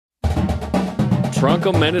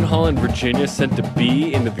Bronco Mendenhall and Virginia sent to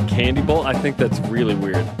B into the Candy Bowl? I think that's really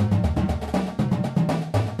weird.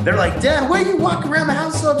 They're like, Dad, why are you walking around the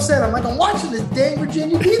house so upset? I'm like, I'm watching this dang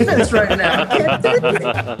Virginia defense right now. I can't take it.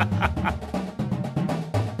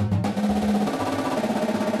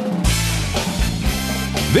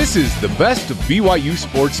 This is the best of BYU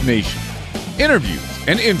Sports Nation. Interviews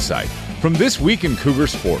and insight from This Week in Cougar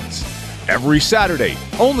Sports. Every Saturday,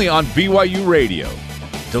 only on BYU Radio.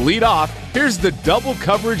 To lead off, here's the double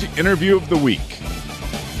coverage interview of the week.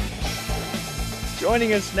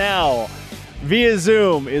 Joining us now via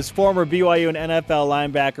Zoom is former BYU and NFL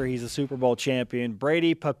linebacker. He's a Super Bowl champion,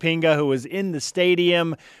 Brady Poppinga, who was in the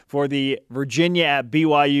stadium for the Virginia at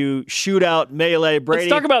BYU shootout melee. Brady,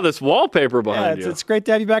 let's talk about this wallpaper behind you. It's great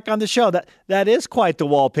to have you back on the show. That is quite the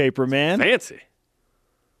wallpaper, man. Fancy.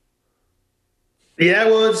 Yeah,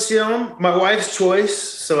 well, it's, my wife's choice,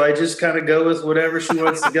 so I just kind of go with whatever she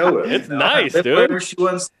wants to go with. It's nice, dude. Whatever she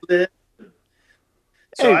wants to live.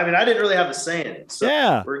 So, Hey. I didn't really have a say in it, so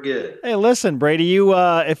Yeah. we're good. Hey, listen, Brady, you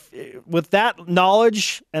if with that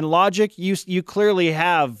knowledge and logic, you clearly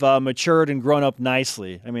have matured and grown up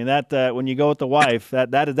nicely. I mean, that when you go with the wife,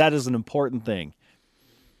 that is an important thing.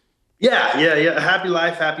 Yeah. Happy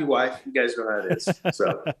life, happy wife. You guys know how it is.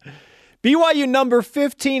 So. BYU number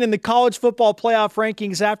 15 in the college football playoff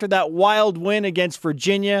rankings after that wild win against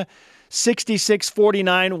Virginia,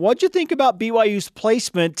 66-49. What'd you think about BYU's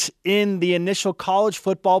placement in the initial college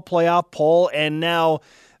football playoff poll and now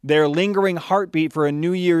their lingering heartbeat for a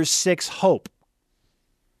New Year's Six hope?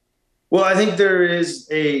 Well, I think there is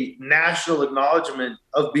a national acknowledgement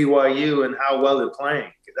of BYU and how well they're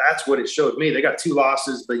playing. That's what it showed me. They got 2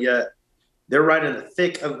 losses, but yet they're right in the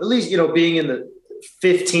thick of at least, being in the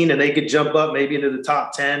 15, and they could jump up maybe into the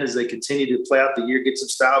top 10 as they continue to play out the year, get some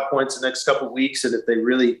style points the next couple of weeks. And if they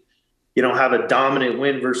really, have a dominant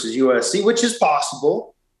win versus USC, which is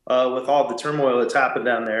possible with all the turmoil that's happened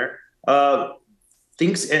down there,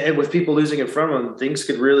 things, and with people losing in front of them, things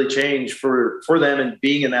could really change for them and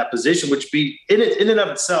being in that position, which be in and of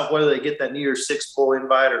itself, whether they get that New Year's Six bowl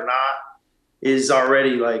invite or not, is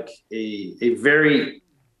already like a very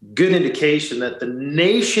good indication that the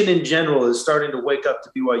nation in general is starting to wake up to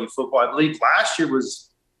BYU football. I believe last year was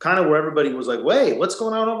kind of where everybody was like, wait, what's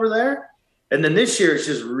going on over there? And then this year it's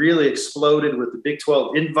just really exploded with the Big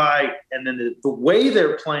 12 invite. And then the way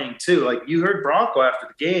they're playing too. Like you heard Bronco after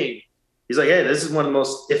the game. He's like, hey, this is one of the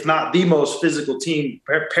most, if not the most physical team,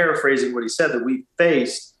 paraphrasing what he said, that we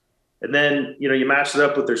faced. And then, you match it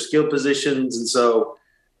up with their skill positions. And so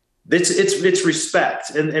it's respect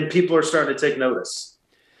and people are starting to take notice.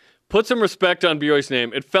 Put some respect on BYU's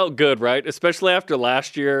name. It felt good, right? Especially after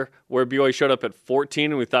last year where BYU showed up at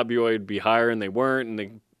 14 and we thought BYU would be higher and they weren't, and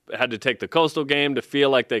they had to take the Coastal game to feel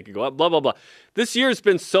like they could go up, blah, blah, blah. This year has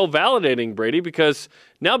been so validating, Brady, because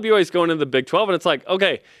now BYU is going into the Big 12 and it's like,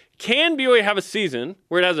 okay, can BYU have a season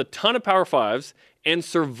where it has a ton of Power Fives and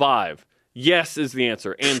survive? Yes is the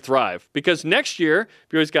answer, and thrive. Because next year,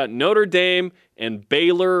 BYU's got Notre Dame and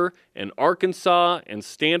Baylor and Arkansas and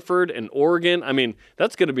Stanford and Oregon. I mean,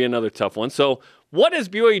 that's going to be another tough one. So what has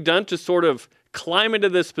BYU done to sort of climb into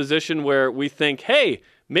this position where we think, hey,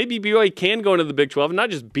 maybe BYU can go into the Big 12 and not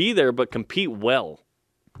just be there, but compete well?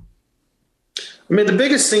 I mean, the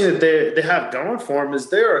biggest thing that they have going for them is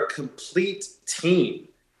they're a complete team.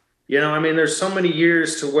 There's so many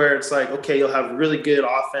years to where it's like, okay, you'll have really good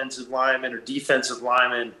offensive linemen or defensive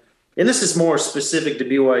linemen, and this is more specific to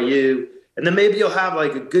BYU. And then maybe you'll have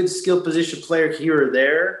like a good skill position player here or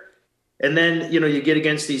there. And then, you get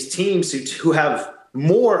against these teams who have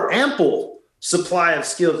more ample supply of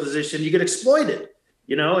skill position, you get exploited,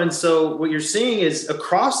 And so what you're seeing is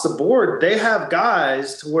across the board, they have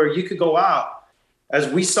guys to where you could go out. As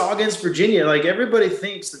we saw against Virginia, like everybody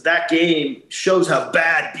thinks that game shows how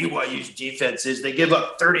bad BYU's defense is. They give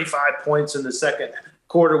up 35 points in the second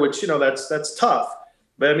quarter, which, that's tough.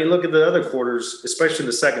 But, look at the other quarters, especially in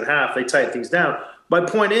the second half. They tighten things down. My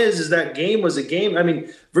point is that game was a game.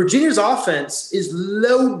 Virginia's offense is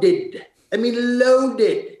loaded.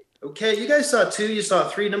 Loaded. Okay, you guys saw 2. You saw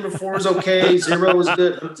 3. Number 4 is okay. 0 was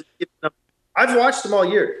good. I've watched them all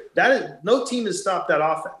year. No team has stopped that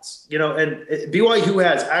offense, and BYU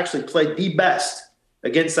has actually played the best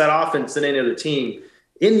against that offense than any other team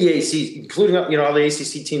in the ACC, including all the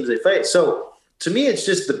ACC teams they face. So to me, it's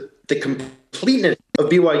just the completeness of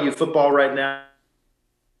BYU football right now.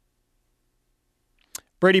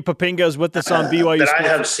 Brady Poppinga is with us on BYU that Sports. I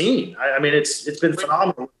have seen. It's been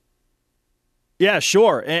phenomenal. Yeah,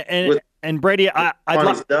 sure. And Brady,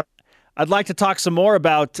 I'd like to talk some more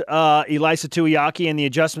about Ilaisa Tuiaki and the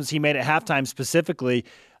adjustments he made at halftime specifically.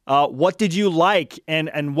 What did you like,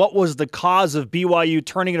 and what was the cause of BYU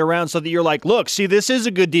turning it around so that you're like, look, see, this is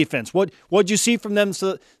a good defense? What'd you see from them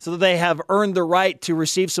so that they have earned the right to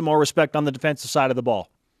receive some more respect on the defensive side of the ball?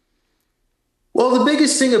 Well, the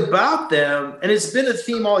biggest thing about them, and it's been a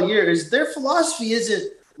theme all year, is their philosophy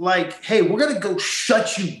isn't like, hey, we're going to go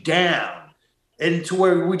shut you down and to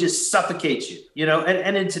where we just suffocate you,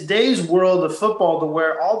 And in today's world of football, to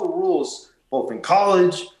where all the rules, both in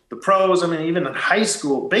college, the pros, even in high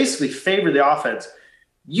school, basically favor the offense,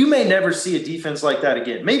 you may never see a defense like that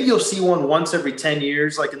again. Maybe you'll see one once every 10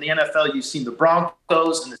 years. Like in the NFL, you've seen the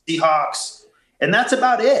Broncos and the Seahawks, and that's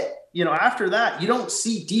about it. After that, you don't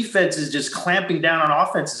see defenses just clamping down on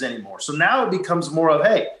offenses anymore. So now it becomes more of,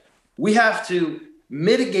 hey, we have to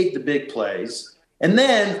mitigate the big plays. And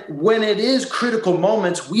then when it is critical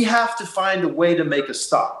moments, we have to find a way to make a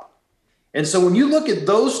stop. And so when you look at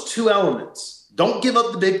those two elements, don't give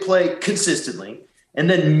up the big play consistently, and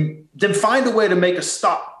then find a way to make a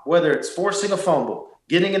stop, whether it's forcing a fumble,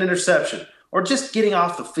 getting an interception, or just getting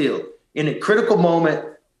off the field in a critical moment,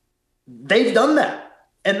 they've done that.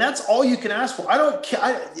 And that's all you can ask for. I don't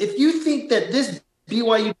care. If you think that this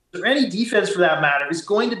BYU or any defense for that matter is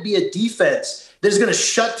going to be a defense that is going to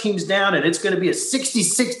shut teams down and it's going to be a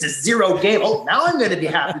 66-0 game, now I'm going to be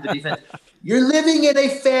happy with the defense. You're living in a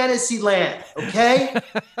fantasy land, okay?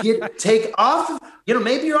 Take off.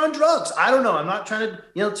 Maybe you're on drugs. I don't know. I'm not trying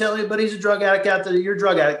to, tell anybody who's a drug addict out there that you're a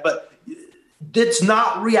drug addict, but it's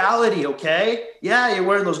not reality, okay? Yeah, you're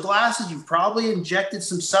wearing those glasses. You've probably injected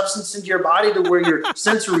some substance into your body to where your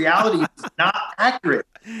sense of reality is not accurate,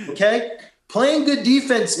 okay? Playing good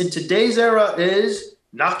defense in today's era is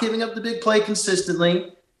not giving up the big play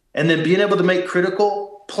consistently and then being able to make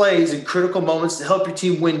critical plays in critical moments to help your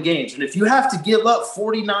team win games. And if you have to give up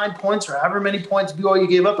 49 points or however many points BYU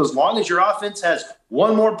gave up, as long as your offense has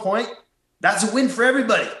one more point, that's a win for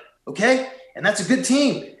everybody, okay? And that's a good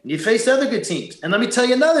team. And you face other good teams. And let me tell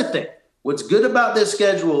you another thing. What's good about this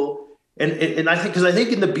schedule, and I think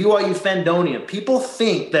in the BYU fandonium, people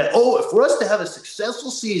think that, for us to have a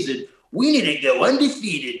successful season, we need to go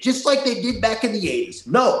undefeated, just like they did back in the 80s.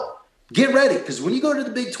 No, get ready, because when you go to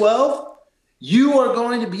the Big 12, you are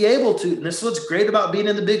going to be able to, and this is what's great about being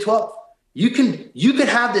in the Big 12. You could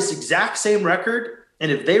have this exact same record,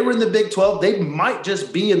 and if they were in the Big 12, they might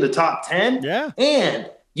just be in the top 10. Yeah. And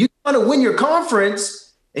you want to win your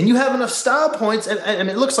conference, and you have enough style points, and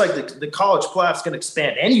it looks like the college playoff is going to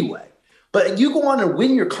expand anyway. But you go on and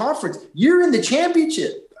win your conference, you're in the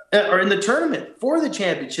championship or in the tournament for the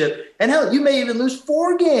championship, and hell, you may even lose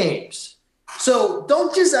 4 games. So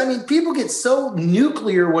don't just, people get so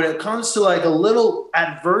nuclear when it comes to like a little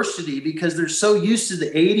adversity because they're so used to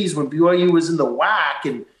the 80s when BYU was in the WAC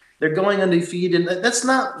and they're going undefeated. And that's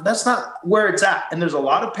not where it's at. And there's a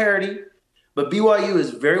lot of parity. But BYU is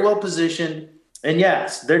very well positioned. And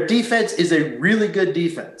yes, their defense is a really good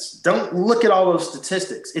defense. Don't look at all those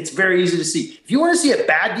statistics. It's very easy to see. If you want to see a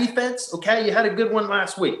bad defense, okay, you had a good one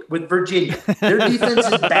last week with Virginia. Their defense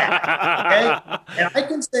is bad, okay? And I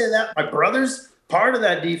can say that. My brother's part of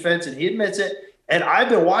that defense, and he admits it. And I've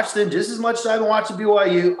been watching them just as much as I've been watching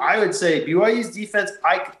BYU. I would say BYU's defense,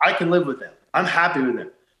 I can live with them. I'm happy with them.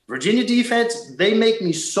 Virginia defense, they make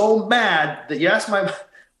me so mad that you ask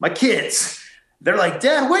my kids, they're like,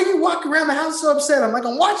 Dad, why are you walking around the house so upset? I'm like,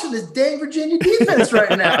 I'm watching this dang Virginia defense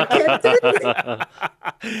right now. I can't do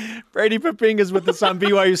it. Brady Paping is with us on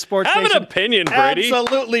BYU Sports Have Nation. an opinion, Brady.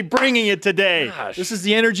 Absolutely bringing it today. Gosh. This is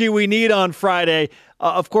the energy we need on Friday.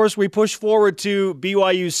 Of course, we push forward to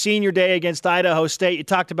BYU's senior day against Idaho State. You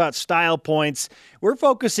talked about style points. We're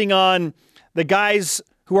focusing on the guys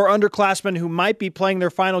who are underclassmen who might be playing their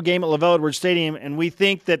final game at LaVell Edwards Stadium, and we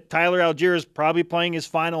think that Tyler Algier is probably playing his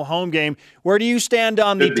final home game. Where do you stand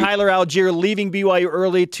on the Tyler Algier leaving BYU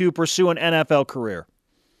early to pursue an NFL career?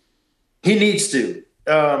 He needs to.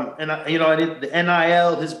 The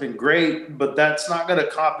NIL has been great, but that's not going to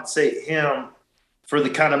compensate him for the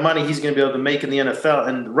kind of money he's going to be able to make in the NFL.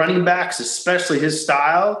 And running backs, especially his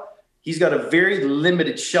style, he's got a very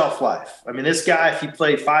limited shelf life. This guy, if he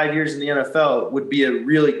played 5 years in the NFL, would be a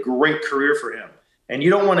really great career for him. And you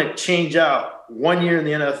don't want to change out 1 year in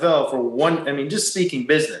the NFL for one. Just speaking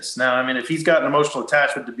business. Now, if he's got an emotional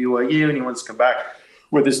attachment to BYU and he wants to come back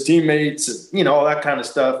with his teammates and, all that kind of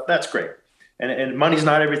stuff, that's great. And money's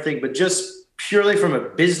not everything, but just purely from a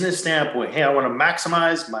business standpoint, hey, I want to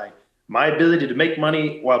maximize my ability to make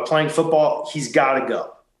money while playing football. He's got to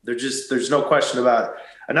go. There's no question about it.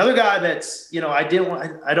 Another guy that's,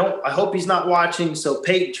 I hope he's not watching. So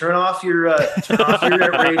Peyton, turn off your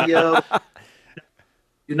radio.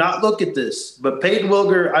 Do not look at this. But Peyton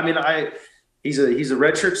Wilger, he's a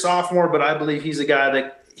redshirt sophomore, but I believe he's a guy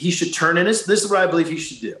that he should turn in this is what I believe he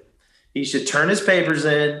should do. He should turn his papers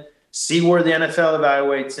in, see where the NFL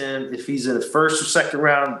evaluates him. If he's in a first or second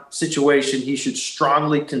round situation, he should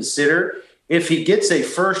strongly consider. If he gets a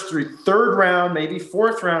first through third round, maybe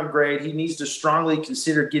fourth round grade, he needs to strongly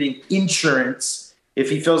consider getting insurance if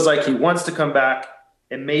he feels like he wants to come back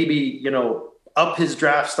and maybe, up his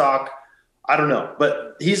draft stock. I don't know.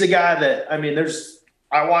 But he's a guy that,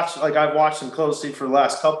 I've watched him closely for the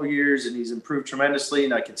last couple of years, and he's improved tremendously.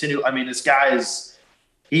 And I continue. This guy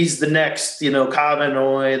he's the next, Kyle Van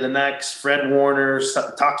Noy, the next Fred Warner,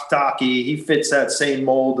 Taki. He fits that same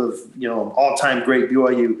mold of, all-time great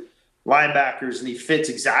BYU linebackers, and he fits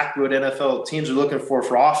exactly what NFL teams are looking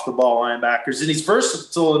for off-the-ball linebackers. And he's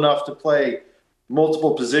versatile enough to play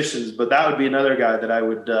multiple positions, but that would be another guy that I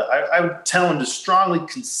would tell him to strongly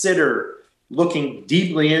consider looking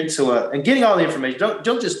deeply into it and getting all the information.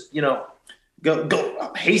 Don't just,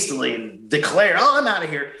 go hastily and declare, I'm out of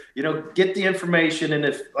here. Get the information. And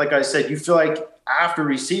if, like I said, you feel like after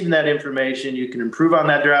receiving that information, you can improve on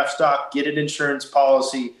that draft stock, get an insurance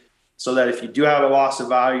policy so that if you do have a loss of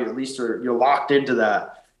value, at least you're locked into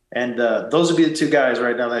that. And those would be the two guys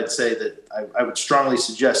right now that I'd say that I would strongly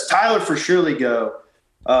suggest. Tyler for surely go,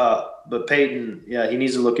 but Peyton, he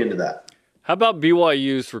needs to look into that. How about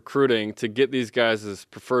BYU's recruiting to get these guys as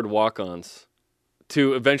preferred walk-ons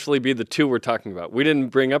to eventually be the two we're talking about? We didn't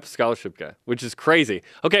bring up a scholarship guy, which is crazy.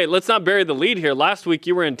 Okay, let's not bury the lead here. Last week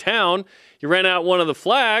you were in town. You ran out one of the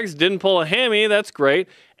flags, didn't pull a hammy. That's great.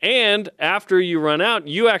 And after you run out,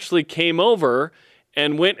 you actually came over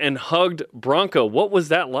and went and hugged Bronco. What was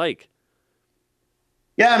that like?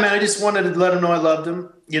 Yeah, man, I just wanted to let him know I loved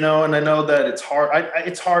him, and I know that it's hard.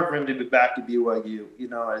 It's hard for him to be back to BYU.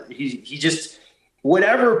 He just,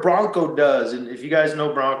 whatever Bronco does, and if you guys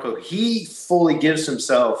know Bronco, he fully gives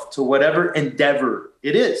himself to whatever endeavor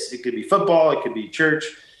it is. It could be football, it could be church,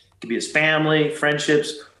 it could be his family,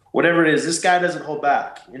 friendships, whatever it is. This guy doesn't hold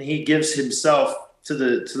back, and he gives himself to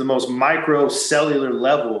the most micro cellular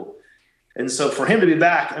level. And so for him to be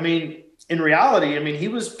back, in reality, he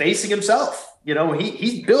was facing himself.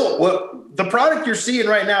 He built what the product you're seeing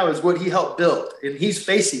right now is what he helped build, and he's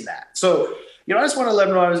facing that. So, I just want to let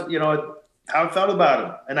him know how I felt about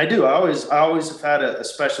him. And I do. I always have had a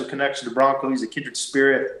special connection to Bronco. He's a kindred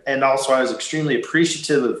spirit. And also I was extremely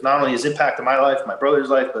appreciative of not only his impact on my life, my brother's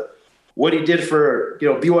life, but what he did for,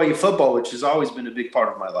 BYU football, which has always been a big part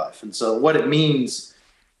of my life. And so what it means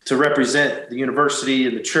to represent the university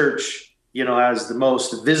and the church, as the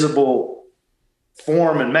most visible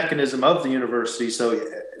form and mechanism of the university. So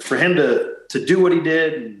for him to do what he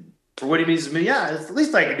did and for what he means to me, the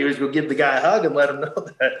least I can do is go give the guy a hug and let him know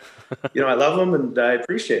that, I love him and I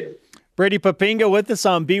appreciate it. Brady Papinga with us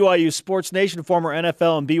on BYU Sports Nation, former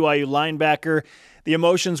NFL and BYU linebacker. The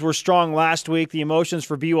emotions were strong last week. The emotions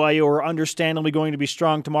for BYU are understandably going to be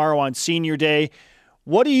strong tomorrow on Senior Day.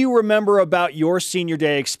 What do you remember about your Senior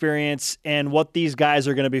Day experience and what these guys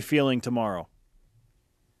are going to be feeling tomorrow?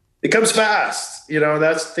 It comes fast.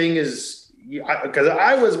 That's the thing is, because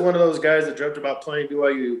I was one of those guys that dreamt about playing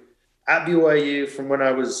at BYU from when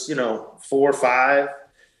I was, 4 or 5.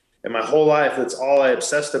 And my whole life, that's all I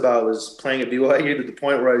obsessed about was playing at BYU, to the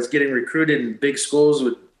point where I was getting recruited and big schools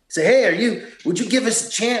would say, hey, would you give us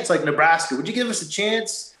a chance? Like Nebraska, would you give us a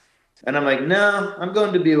chance? And I'm like, no, I'm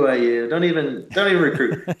going to BYU. Don't even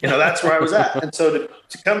recruit. That's where I was at. And so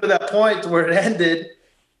to come to that point where it ended,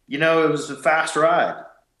 it was a fast ride.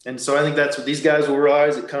 And so I think that's what these guys will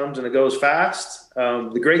realize. It comes and it goes fast.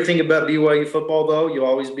 The great thing about BYU football, though, you'll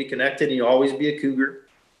always be connected and you'll always be a Cougar.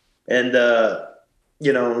 And,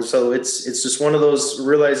 so it's just one of those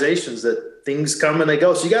realizations that things come and they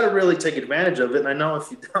go. So you got to really take advantage of it. And I know if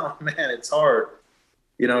you don't, man, it's hard,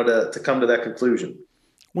 to come to that conclusion.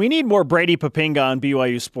 We need more Brady Papinga on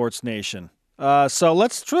BYU Sports Nation. So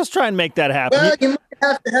let's try and make that happen. Well,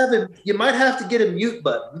 you might have to get a mute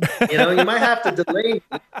button. You might have to delay.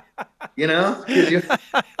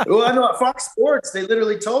 Well, I know at Fox Sports they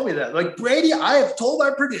literally told me that. Like, Brady, I have told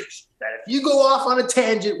our producers that if you go off on a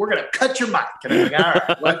tangent, we're gonna cut your mic. And I'm like, all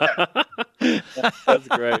right, whatever. That's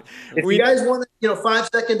great. If you guys want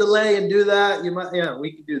 5-second delay and do that, you might.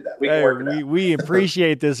 We can do that. We can work it out. We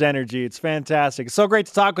appreciate this energy. It's fantastic. It's so great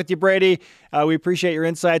to talk with you, Brady. We appreciate your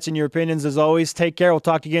insights and your opinions as always. Take care. We'll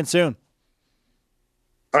talk to you again soon.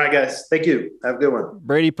 All right, guys. Thank you. Have a good one.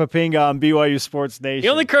 Brady Papinga on BYU Sports Nation. He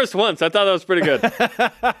only cursed once. I thought that was pretty good.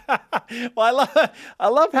 Well, I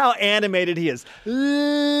love how animated he is.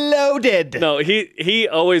 Loaded. No, he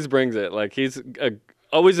always brings it. Like, he's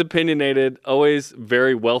always opinionated, always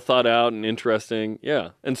very well thought out and interesting.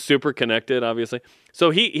 Yeah, and super connected, obviously.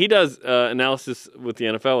 So he does analysis with the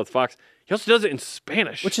NFL with Fox. He also does it in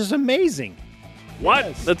Spanish. which is amazing. What?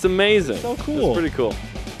 Yes. That's amazing. So cool. That's pretty cool.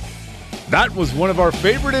 That was one of our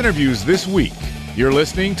favorite interviews this week. You're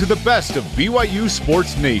listening to the best of BYU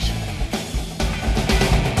Sports Nation.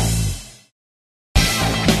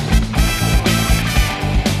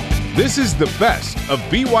 This is the best of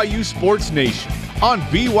BYU Sports Nation on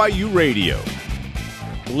BYU Radio.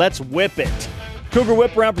 Let's whip it. Cougar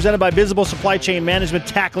Whip Around presented by Visible Supply Chain Management,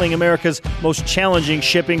 tackling America's most challenging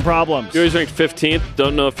shipping problems. BYU's ranked 15th.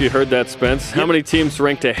 Don't know if you heard that, Spence. How many teams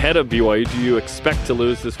ranked ahead of BYU do you expect to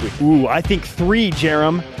lose this week? Ooh, I think 3,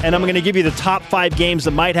 Jerem. And I'm going to give you the top 5 games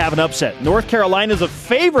that might have an upset. North Carolina's a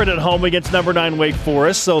favorite at home against number 9 Wake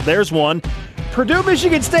Forest, so there's one. Purdue,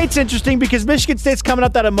 Michigan State's interesting because Michigan State's coming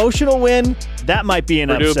up that emotional win. That might be an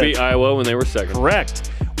upset. Purdue beat Iowa when they were second.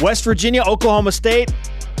 Correct. West Virginia, Oklahoma State.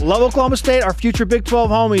 Love Oklahoma State, our future Big 12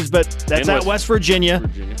 homies, but that's at West Virginia.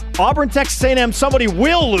 Auburn, Texas A&M, somebody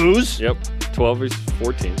will lose. Yep, 12 is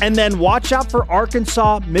 14. And then watch out for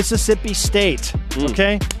Arkansas, Mississippi State.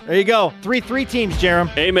 Okay? There you go. 3 teams, Jerem.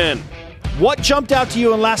 Amen. What jumped out to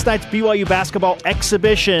you in last night's BYU basketball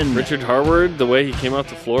exhibition? Richard Harward, the way he came off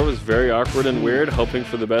the floor was very awkward and weird, hoping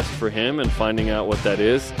for the best for him and finding out what that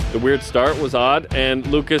is. The weird start was odd, and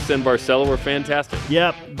Lucas and Barcelo were fantastic.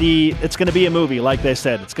 Yep, it's going to be a movie, like they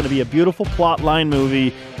said. It's going to be a beautiful plot line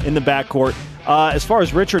movie in the backcourt. As far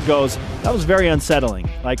as Richard goes, that was very unsettling.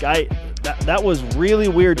 That was really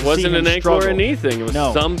weird to see him It wasn't an ankle struggle. or anything. It was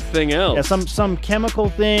something else. Yeah, some chemical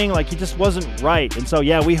thing. Like, he just wasn't right. And so,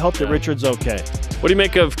 we hope that Richard's okay. What do you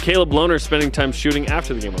make of Caleb Lohner spending time shooting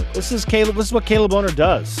after the game? This is what Caleb Lohner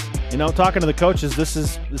does. Talking to the coaches, this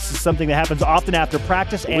is something that happens often after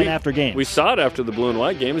practice and after games. We saw it after the blue and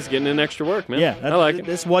white game. He's getting in extra work, man. Yeah, I like it.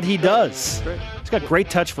 That's what he does. He's got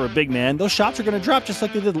great touch for a big man. Those shots are going to drop just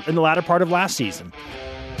like they did in the latter part of last season.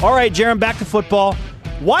 All right, Jerem, back to football.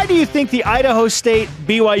 Why do you think the Idaho State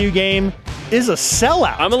BYU game is a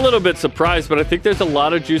sellout? I'm a little bit surprised, but I think there's a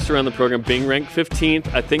lot of juice around the program. Being ranked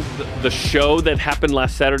 15th, I think the show that happened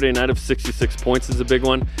last Saturday night of 66 points is a big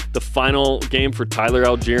one. The final game for Tyler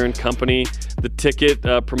Algier and company, the ticket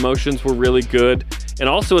promotions were really good. And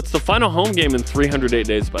also, it's the final home game in 308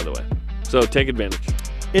 days, by the way. So take advantage.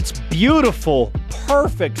 It's beautiful,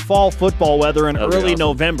 perfect fall football weather in early awesome.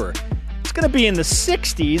 November. It's going to be in the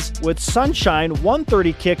 60s with sunshine,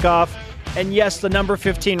 1:30 kickoff, and yes, the number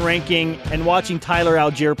 15 ranking, and watching Tyler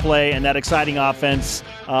Algier play and that exciting offense,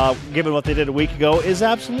 given what they did a week ago, is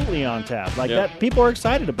absolutely on tap. That, people are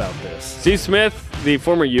excited about this. Steve Smith, the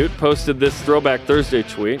former Ute, posted this Throwback Thursday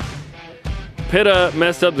tweet. Pitta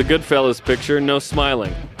messed up the Goodfellas picture, no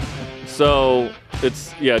smiling. So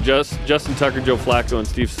it's, Justin Tucker, Joe Flacco, and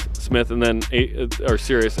Steve Smith, and then are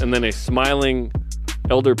serious, and then a smiling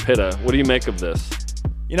Elder Pitta. What do you make of this?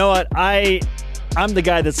 You know what? I'm the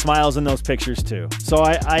guy that smiles in those pictures too. So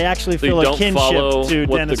I actually feel a kinship to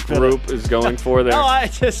what Dennis the group Pitta. is going for there. No,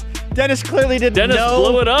 Dennis clearly didn't know. Dennis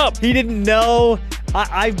blew it up. He didn't know.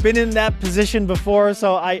 I've been in that position before,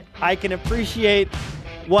 so I can appreciate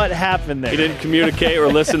what happened there. He didn't communicate or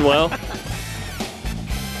listen well.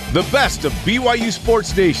 The best of BYU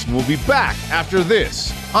Sports Nation will be back after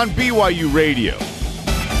this on BYU Radio.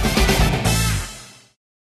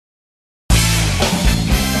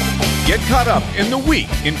 Get caught up in the week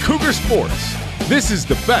in Cougar Sports. This is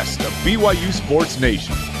the best of BYU Sports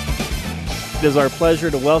Nation. It is our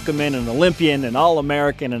pleasure to welcome in an Olympian, an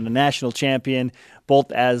All-American, and a national champion,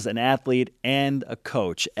 both as an athlete and a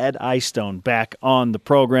coach. Ed Eyestone back on the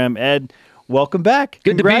program. Ed, welcome back.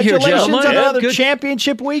 Good to be here, Congratulations gentlemen. on another Good.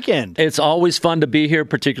 championship weekend. It's always fun to be here,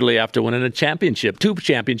 particularly after winning a championship. 2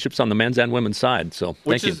 championships on the men's and women's side. So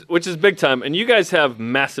Which thank you. is big time. And you guys have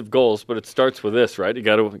massive goals, but it starts with this, right? You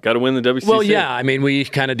got to win the WCC. Well, yeah. I mean, we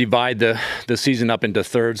kind of divide the season up into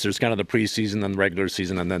thirds. There's kind of the preseason, then the regular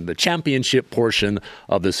season, and then the championship portion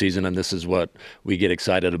of the season. And this is what we get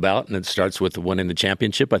excited about. And it starts with winning the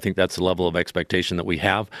championship. I think that's the level of expectation that we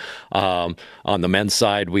have. On the men's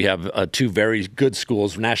side, we have 2 very good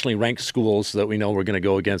schools, nationally ranked schools that we know we're going to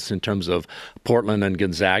go against in terms of Portland and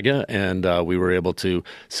Gonzaga, and we were able to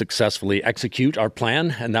successfully execute our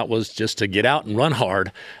plan, and that was just to get out and run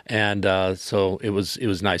hard, and so it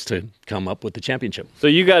was nice to come up with the championship. So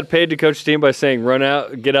you got paid to coach the team by saying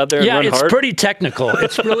get out there and run hard? Yeah, it's pretty technical.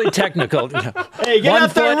 It's really technical. Hey, get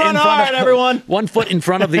out there and run hard, everyone. 1 foot in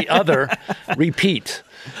front of the other, repeat.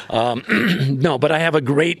 No, but I have a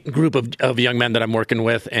great group of young men that I'm working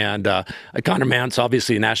with, and Connor Mance,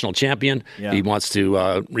 obviously a national champion. Yeah. He wants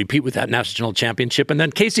to repeat with that national championship. And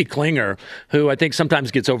then Casey Klinger, who I think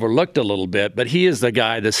sometimes gets overlooked a little bit, but he is the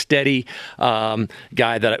guy, the steady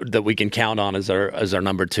guy that we can count on as our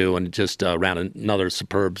number 2, and just ran another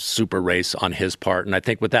superb super race on his part. And I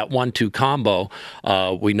think with that 1-2 combo,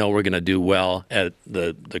 we know we're going to do well at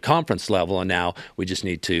the conference level, and now we just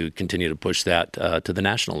need to continue to push that to the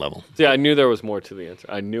national level. Yeah, I knew there was more to the answer.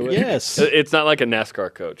 I knew it. Yes. It's not like a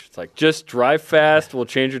NASCAR coach. It's like, just drive fast, we'll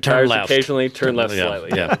change your tires occasionally, turn left slightly.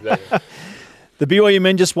 Yeah. Exactly. The BYU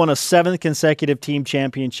men just won a 7th consecutive team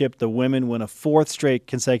championship. The women won a 4th straight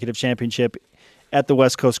consecutive championship at the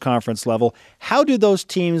West Coast Conference level. How do those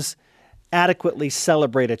teams adequately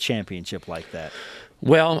celebrate a championship like that?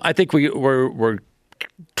 Well, I think we're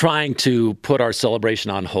trying to put our celebration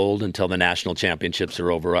on hold until the national championships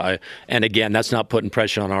are over. And again, that's not putting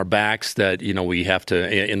pressure on our backs that, we have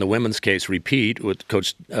to, in the women's case, repeat. With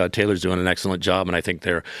Coach Taylor's doing an excellent job, and I think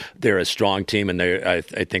they're a strong team, and I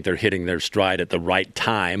think they're hitting their stride at the right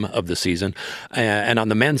time of the season. And on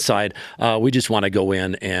the men's side, we just want to go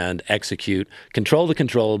in and execute, control the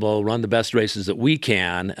controllable, run the best races that we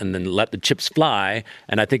can, and then let the chips fly.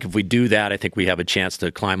 And I think if we do that, I think we have a chance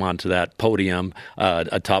to climb onto that podium,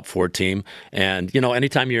 a top 4 team. And,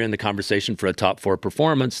 anytime you're in the conversation for a top 4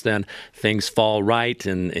 performance, then things fall right,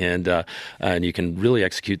 and you can really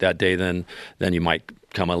execute that day, then you might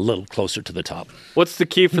come a little closer to the top. What's the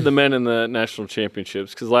key for the men in the national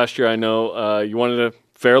championships? Because last year I know you wanted to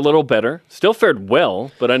fare a little better. Still fared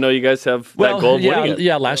well, but I know you guys have that goal of winning it.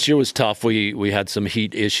 Yeah, last year was tough. We had some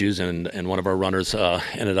heat issues, and one of our runners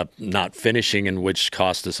ended up not finishing, and which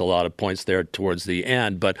cost us a lot of points there towards the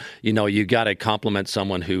end. But, you got to compliment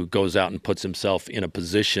someone who goes out and puts himself in a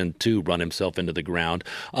position to run himself into the ground.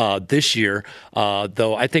 This year,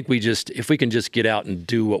 though, I think if we can just get out and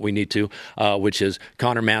do what we need to, which is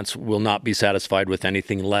Connor Mance will not be satisfied with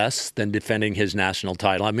anything less than defending his national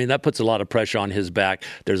title. I mean, that puts a lot of pressure on his back.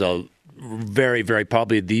 There's a very, very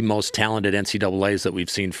probably the most talented NCAAs that we've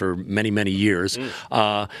seen for many, many years.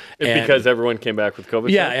 Because everyone came back with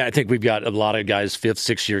COVID? Yeah, I think we've got a lot of guys, 5th,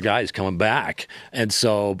 6th-year guys coming back. And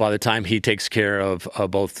so by the time he takes care of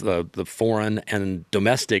both the foreign and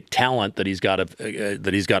domestic talent that he's got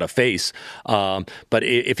to face, but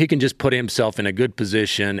if he can just put himself in a good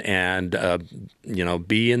position and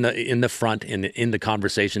be in the front in the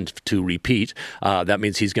conversation to repeat, that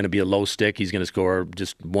means he's going to be a low stick. He's going to score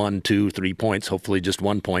just 1, 2, 3 points, hopefully just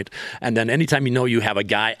 1 point. And then anytime you have a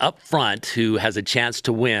guy up front who has a chance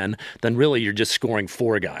to win, then really you're just scoring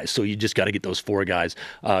 4 guys. So you just got to get those 4 guys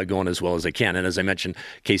going as well as they can. And as I mentioned,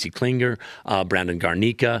 Casey Klinger, Brandon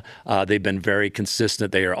Garnica, they've been very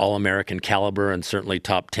consistent. They are All-American caliber and certainly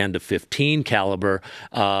top 10 to 15 caliber.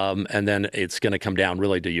 And then it's going to come down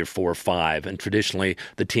really to your 4 or 5. And traditionally,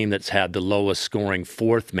 the team that's had the lowest scoring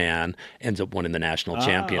 4th man ends up winning the national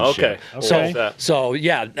championship. Okay. So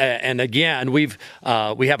yeah, and again, we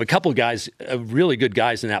have a couple guys, really good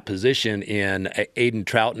guys in that position in Aiden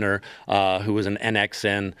Troutner, who was an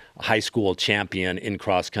NXN high school champion in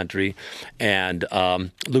cross country, and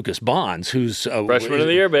Lucas Bonds, who's freshman of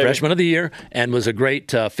the year, baby. Freshman of the year, and was a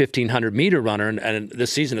great 1,500 meter runner. And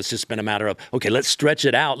this season, it's just been a matter of, okay, let's stretch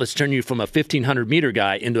it out. Let's turn you from a 1,500 meter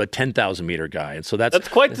guy into a 10,000 meter guy. And so that's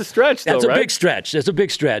quite the stretch, though, right? That's a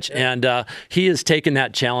big stretch. Yeah. And he has taken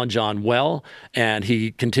that challenge on well, and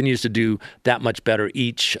he continues to do that much better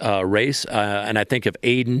each race. And I think if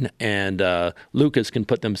Aiden and Lucas can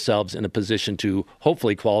put themselves in a position to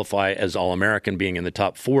hopefully qualify as All-American, being in the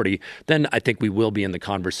top 40, then I think we will be in the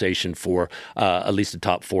conversation for at least a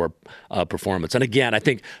top 4 performance. And again, I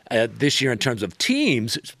think this year in terms of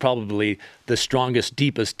teams, it's probably the strongest,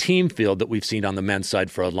 deepest team field that we've seen on the men's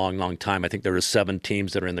side for a long, long time. I think there are 7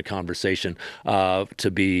 teams that are in the conversation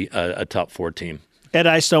to be a top 4 team. Ed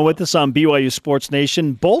Eisner with us on BYU Sports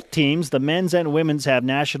Nation. Both teams, the men's and women's, have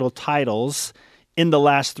national titles in the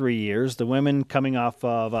last 3 years. The women coming off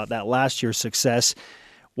of that last year's success.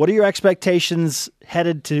 What are your expectations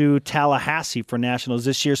headed to Tallahassee for nationals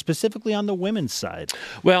this year, specifically on the women's side?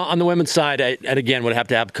 Well, on the women's side, and again, would have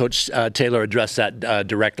to have Coach Taylor address that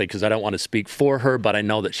directly, because I don't want to speak for her, but I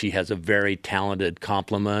know that she has a very talented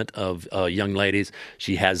complement of young ladies.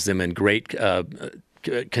 She has them in great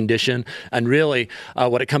condition. And really,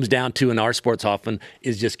 what it comes down to in our sports often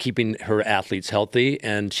is just keeping her athletes healthy,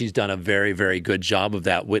 and she's done a very, very good job of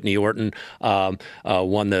that. Whitney Orton won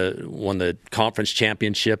the conference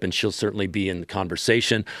championship, and she'll certainly be in the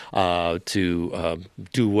conversation to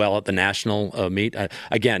do well at the national meet.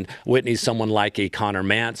 Again, Whitney's someone like a Connor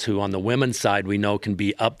Mance, who on the women's side we know can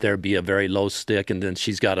be up there, be a very low stick, and then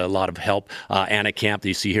she's got a lot of help. Anna Camp,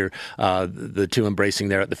 you see here, the two embracing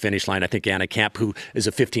there at the finish line. I think Anna Camp, who is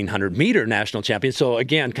a 1,500-meter national champion, so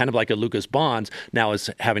again, kind of like a Lucas Bonds, now is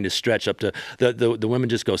having to stretch up to the women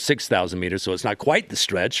just go 6,000 meters, so it's not quite the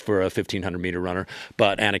stretch for a 1,500-meter runner,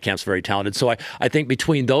 but Anna Camp's very talented. So I think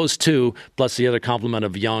between those two, plus the other complement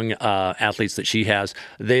of young athletes that she has,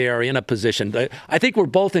 they are in a position. I think we're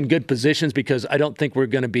both in good positions because I don't think we're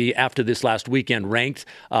going to be, after this last weekend, ranked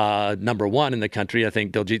number one in the country. I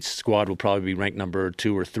think Daljit's squad will probably be ranked number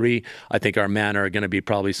 2 or 3. I think our men are going to be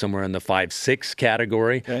probably somewhere in the 5-6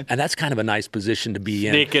 category. Okay. And that's kind of a nice position to be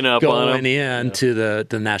Sneaking in, up going in to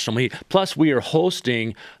the national meet. Plus, we are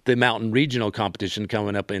hosting the Mountain Regional competition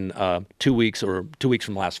coming up in 2 weeks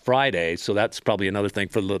from last Friday. So that's probably another thing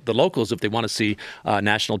for the locals. If they want to see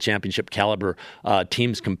national championship caliber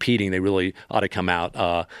teams competing, they really ought to come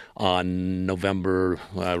out on November,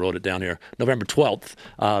 I wrote it down here, November 12th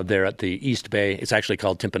there at the East Bay. It's actually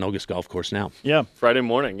called Timpanogos Golf Course now. Yeah. Friday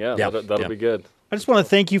morning, that'll be good. I just want to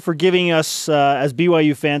thank you for giving us, as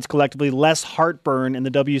BYU fans collectively, less heartburn in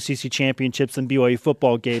the WCC championships than BYU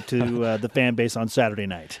football gave to the fan base on Saturday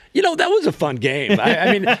night. You know, that was a fun game.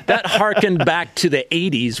 I mean, that harkened back to the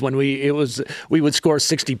 80s when we would score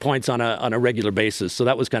 60 points on a regular basis. So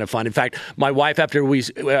that was kind of fun. In fact, my wife, after it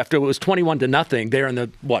was 21-0 there in the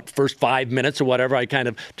first 5 minutes or whatever, I kind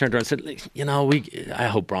of turned around and said, you know, I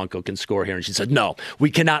hope Bronco can score here. And she said, no,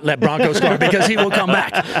 we cannot let Bronco score because he will come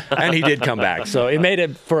back. And he did come back. So it made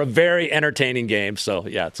it for a very entertaining game. So,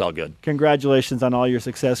 yeah, it's all good. Congratulations on all your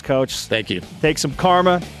success, Coach. Thank you. Take some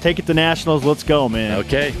karma. Take it to Nationals. Let's go, man.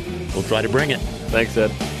 Okay. We'll try to bring it. Thanks, Ed.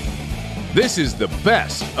 This is the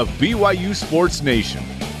best of BYU Sports Nation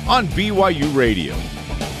on BYU Radio.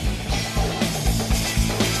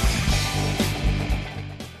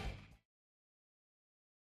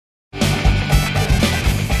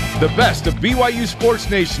 The best of BYU Sports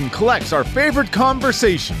Nation collects our favorite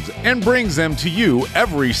conversations and brings them to you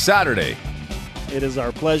every Saturday. It is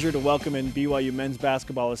our pleasure to welcome in BYU men's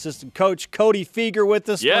basketball assistant coach Cody Feger with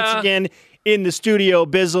us once again in the studio,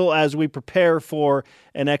 Bizzle, as we prepare for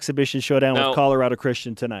an exhibition showdown with Colorado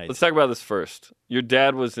Christian tonight. Let's talk about this first. Your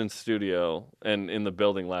dad was in studio and in the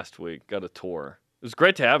building last week, got a tour. It was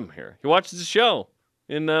great to have him here. He watches the show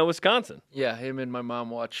in Wisconsin. Yeah, him and my mom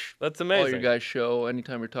watch That's amazing. all your guys' show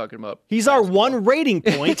anytime you're talking about He's our one rating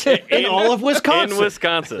point in all of Wisconsin. In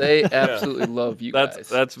Wisconsin. They absolutely love you guys.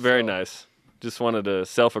 That's very nice. Just wanted to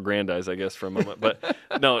self-aggrandize, I guess, for a moment. But,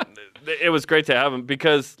 no, it was great to have him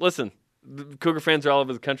because, listen, Cougar fans are all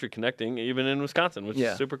over the country connecting, even in Wisconsin, which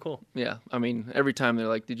is super cool. Yeah, I mean, every time they're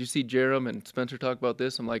like, did you see Jerem and Spencer talk about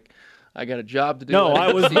this? I'm like, I got a job to do. No,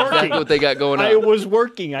 I was working. Exactly what they got going on. I was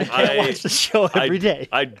working. I can't watch the show every day.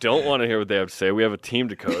 I don't want to hear what they have to say. We have a team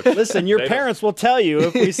to coach. Listen, your parents will tell you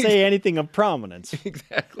if we say anything of prominence.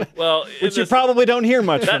 Exactly. Well, which you probably don't hear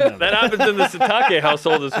much from them. That happens in the Satake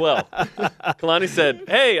household as well. Kalani said,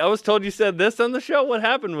 hey, I was told you said this on the show. What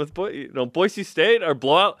happened with Boise State? Our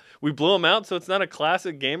blowout, we blew them out, so it's not a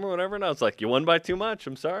classic game or whatever. And I was like, you won by too much.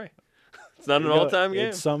 I'm sorry. It's not an all-time game.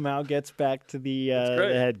 It somehow gets back to the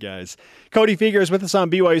head guys. Cody Feger is with us on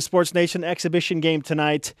BYU Sports Nation. Exhibition game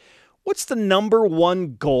tonight. What's the number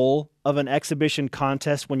one goal of an exhibition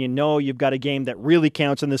contest when you know you've got a game that really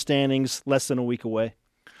counts in the standings less than a week away?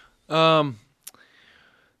 The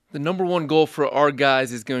number one goal for our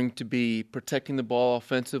guys is going to be protecting the ball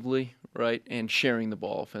offensively, right, and sharing the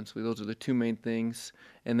ball offensively. Those are the two main things.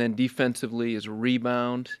 And then defensively is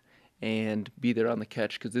rebound and be there on the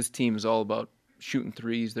catch, because this team is all about shooting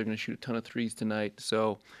threes. They're going to shoot a ton of threes tonight,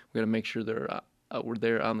 so we got to make sure we're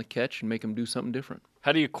there on the catch and make them do something different.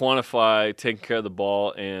 How do you quantify taking care of the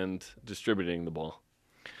ball and distributing the ball?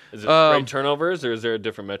 Is it straight turnovers, or is there a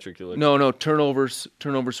different metric you look at? No, turnovers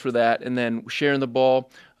for that, and then sharing the ball.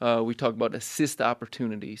 We talk about assist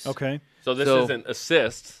opportunities. Okay. So this isn't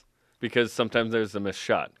assists because sometimes there's a missed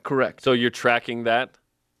shot. Correct. So you're tracking that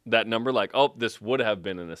number, like, oh, this would have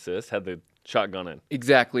been an assist had the shot gone in.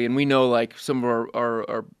 Exactly, and we know, like, some of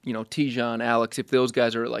our Tijon, Alex, if those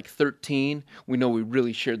guys are at, like, 13, we know we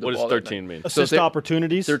really shared the ball. What does 13 mean? Assist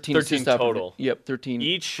opportunities? 13 assist total. Yep, 13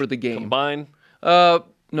 each for the game. Combined?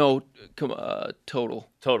 No, total.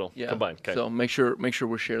 Total, yeah. Combined. Okay. So make sure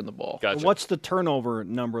we're sharing the ball. Gotcha. What's the turnover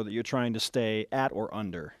number that you're trying to stay at or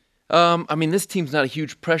under? I mean, this team's not a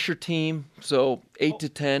huge pressure team, so 8 to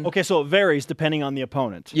 10. Okay, so it varies depending on the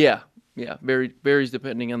opponent. Yeah, varies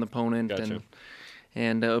depending on the opponent, Gotcha.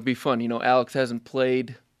 and it'll be fun. Alex hasn't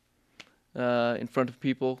played in front of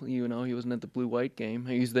people. He wasn't at the blue-white game.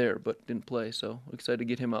 He's there, but didn't play. So excited to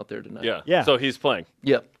get him out there tonight. Yeah. So he's playing.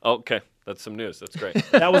 Yep. Okay, that's some news. That's great.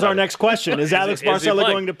 That was our next question. Is Alex he Barcelo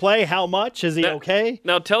playing? going to play? How much? Is he okay?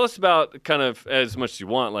 Now tell us about kind of as much as you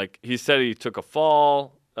want. Like he said, he took a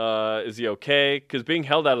fall. Is he okay? Because being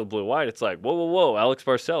held out of the blue-white, it's like whoa, Alex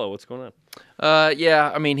Barcelo, what's going on?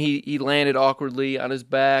 Yeah, I mean, he landed awkwardly on his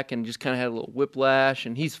back and just kind of had a little whiplash,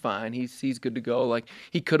 and he's fine. He's good to go. Like,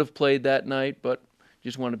 he could have played that night, but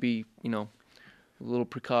just want to be, a little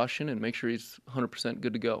precaution and make sure he's 100%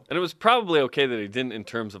 good to go. And it was probably okay that he didn't in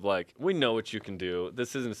terms of like, we know what you can do.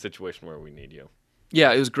 This isn't a situation where we need you.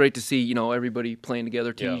 Yeah, it was great to see, everybody playing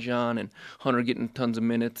together, Yeah. Tijan and Hunter getting tons of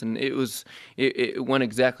minutes, and it went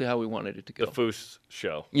exactly how we wanted it to go. The Foose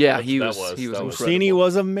show. Yeah, he was that incredible. Rossini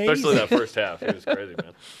was amazing. Especially that first half. It was crazy,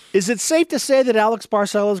 man. Is it safe to say that Alex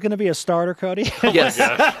Barcelo is going to be a starter, Cody? Yes.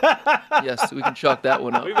 Yes, we can chalk that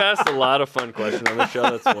one up. We've asked a lot of fun questions on this show.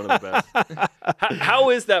 That's one of the best.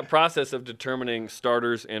 How is that process of determining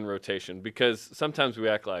starters and rotation? Because sometimes we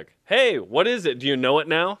act like, hey, what is it? Do you know it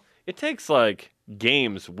now? It takes like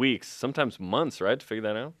games, weeks, sometimes months, right, to figure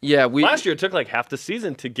that out? Yeah, Last year it took like half the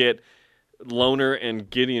season to get Loner and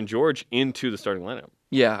Gideon George into the starting lineup.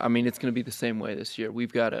 Yeah, I mean, it's going to be the same way this year.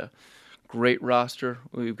 We've got a great roster.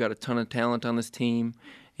 We've got a ton of talent on this team,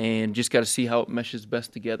 and just got to see how it meshes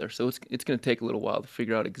best together. So it's going to take a little while to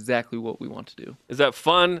figure out exactly what we want to do. Is that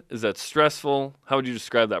fun? Is that stressful? How would you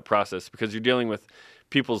describe that process? Because you're dealing with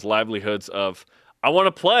people's livelihoods of, I want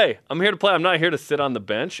to play. I'm here to play. I'm not here to sit on the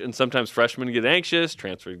bench. And sometimes freshmen get anxious,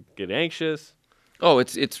 transfers get anxious. Oh,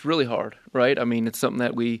 it's really hard, right? I mean, it's something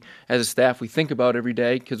that we, as a staff, we think about every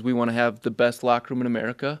day because we want to have the best locker room in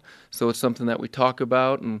America. So it's something that we talk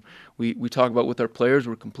about, and we talk about with our players.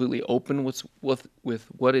 We're completely open with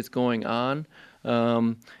what is going on,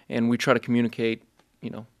 and we try to communicate,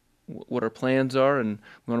 what our plans are, and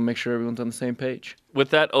we want to make sure everyone's on the same page.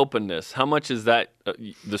 With that openness, how much is that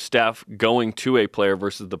the staff going to a player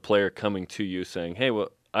versus the player coming to you saying, hey,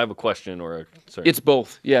 well, I have a question or a concern? It's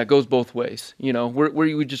both. Yeah, it goes both ways.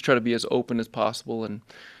 We just try to be as open as possible, and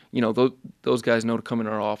those guys know to come in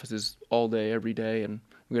our offices all day, every day, and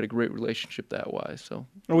we got a great relationship that wise. So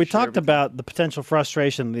we talked about the potential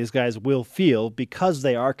frustration these guys will feel because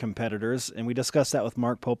they are competitors, and we discussed that with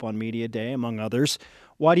Mark Pope on Media Day, among others.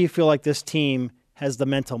 Why do you feel like this team has the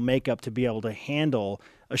mental makeup to be able to handle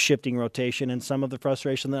a shifting rotation and some of the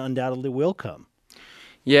frustration that undoubtedly will come?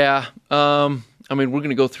 Yeah, I mean, we're going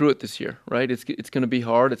to go through it this year, right? It's going to be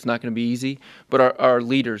hard. It's not going to be easy. But our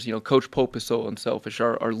leaders, Coach Pope is so unselfish.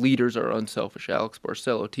 Our leaders are unselfish. Alex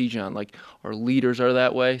Barcelo, Tijan, like our leaders are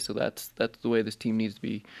that way. So that's the way this team needs to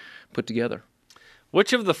be put together.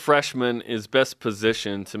 Which of the freshmen is best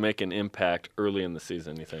positioned to make an impact early in the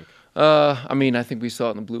season, you think? I mean, I think we saw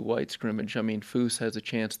it in the blue-white scrimmage. I mean, Foose has a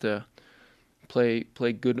chance to play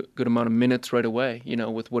good amount of minutes right away,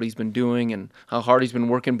 with what he's been doing and how hard he's been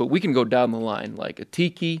working. But we can go down the line, like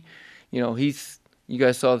Atiki, you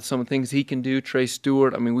guys saw some of the things he can do. Trey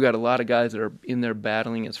Stewart. I mean, we got a lot of guys that are in there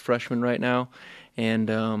battling as freshmen right now, and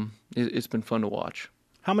it's been fun to watch.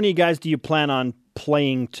 How many guys do you plan on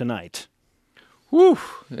playing tonight? Whew,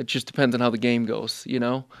 it just depends on how the game goes,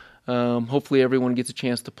 Hopefully everyone gets a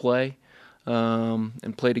chance to play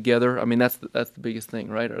and play together. I mean, that's the biggest thing,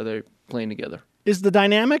 right? Are they playing together? Is the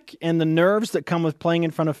dynamic and the nerves that come with playing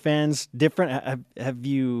in front of fans different?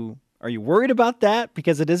 Are you worried about that?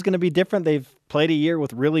 Because it is going to be different. They've played a year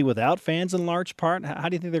without fans in large part. How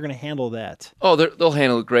do you think they're going to handle that? Oh, they'll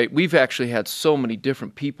handle it great. We've actually had so many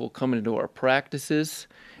different people coming into our practices,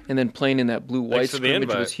 and then playing in that blue-white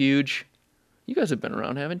scrimmage was huge. You guys have been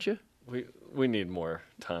around, haven't you? We need more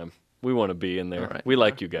time. We want to be in there. Right. We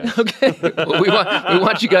like you guys. Okay. Well, we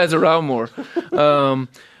want you guys around more.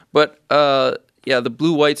 Yeah, the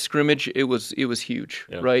blue-white scrimmage, it was huge,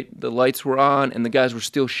 right? The lights were on, and the guys were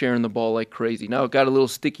still sharing the ball like crazy. Now, it got a little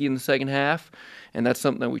sticky in the second half, and that's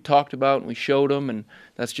something that we talked about and we showed them, and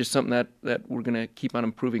that's just something that we're going to keep on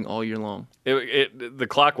improving all year long. The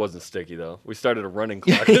clock wasn't sticky, though. We started a running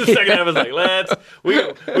clock. The second half was like,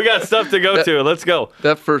 we got stuff to go to. Let's go.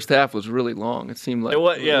 That first half was really long. It seemed like it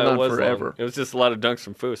was forever. Long. It was just a lot of dunks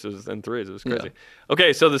from Foose. It was in threes. It was crazy. Yeah.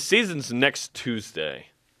 Okay, so the season's next Tuesday.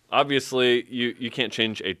 Obviously, you can't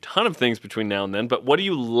change a ton of things between now and then, but what do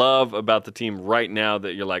you love about the team right now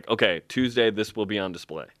that you're like, okay, Tuesday, this will be on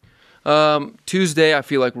display? Tuesday, I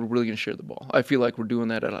feel like we're really going to share the ball. I feel like we're doing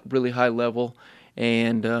that at a really high level,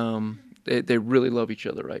 and they really love each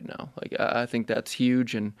other right now. Like I think that's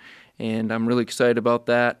huge, and I'm really excited about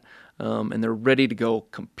that. And they're ready to go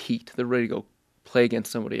compete. They're ready to go play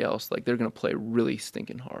against somebody else. Like they're going to play really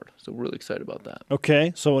stinking hard. So we're really excited about that.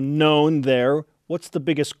 Okay, so a known there. What's the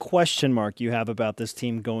biggest question mark you have about this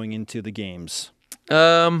team going into the games?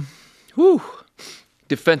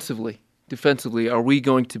 Defensively, are we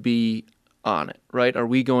going to be on it, right? Are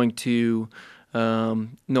we going to know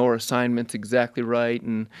our assignments exactly right?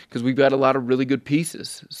 And because we've got a lot of really good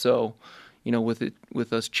pieces. So,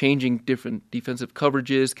 with us changing different defensive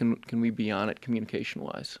coverages, can we be on it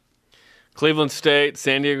communication-wise? Cleveland State,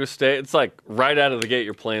 San Diego State, it's like right out of the gate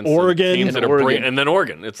you're playing Oregon. teams that are and then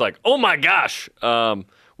Oregon. It's like, oh my gosh,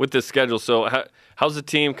 with this schedule. So how's the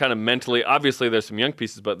team kind of mentally? Obviously, there's some young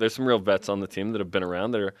pieces, but there's some real vets on the team that have been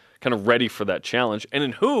around that are kind of ready for that challenge. And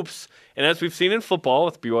in hoops, and as we've seen in football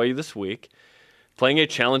with BYU this week, playing a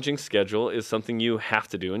challenging schedule is something you have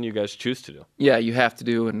to do, and you guys choose to do. Yeah, you have to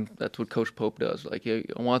do, and that's what Coach Pope does. Like, he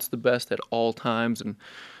wants the best at all times, and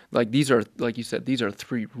like these are, like you said, these are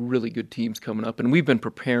three really good teams coming up, and we've been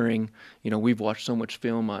preparing. We've watched so much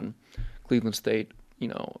film on Cleveland State,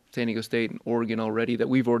 San Diego State and Oregon already that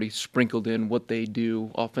we've already sprinkled in what they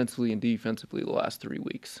do offensively and defensively the last 3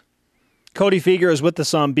 weeks. Cody Feger is with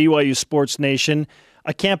us on BYU Sports Nation.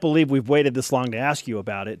 I can't believe we've waited this long to ask you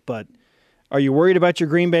about it, but are you worried about your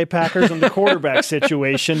Green Bay Packers and the quarterback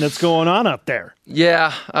situation that's going on up there?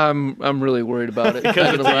 Yeah, I'm really worried about it.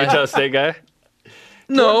 Because it's a Utah State guy?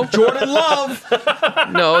 No. Jordan Love.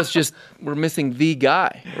 No, it's just we're missing the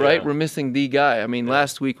guy, right? Yeah. We're missing the guy. I mean,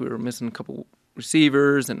 last week we were missing a couple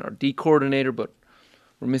receivers and our D coordinator, but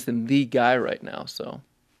we're missing the guy right now. So,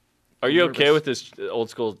 Are you okay with this old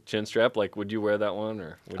school chin strap? Like, would you wear that one?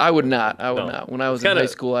 Or I would not. not. When I was in high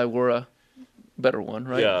school, I wore a better one,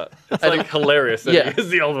 right? Yeah, it's like hilarious that he is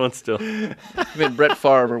the old one still. I mean, Brett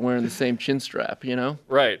Favre are wearing the same chin strap,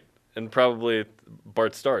 Right, and probably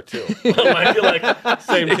Bart Starr too. I feel like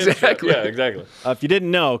same chin strap. Yeah, exactly. If you didn't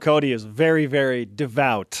know, Cody is very, very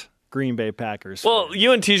devout Green Bay Packers. Well,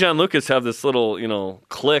 you and Tijon Lucas have this little,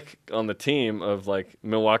 clique on the team of like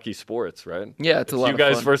Milwaukee sports, right? Yeah, it's a lot you of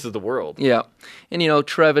guys fun. versus the world. Yeah, and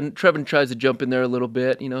Trevin tries to jump in there a little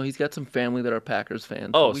bit. He's got some family that are Packers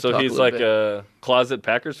fans. Oh, so he's like a closet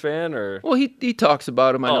Packers fan, or? Well, he talks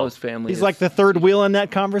about him. I know his family. He's like the third wheel in that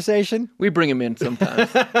conversation? We bring him in sometimes.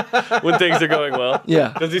 When things are going well.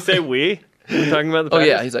 Yeah. Does he say we? We're talking about the Packers? Oh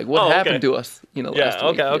yeah, he's like, what happened to us? Last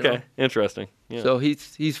week, okay. Interesting. Yeah. So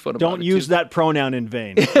he's fun about Don't it use too. that pronoun in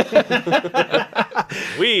vain.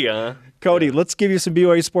 We, Cody, let's give you some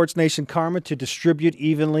BYU Sports Nation karma to distribute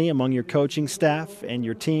evenly among your coaching staff and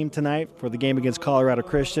your team tonight for the game against Colorado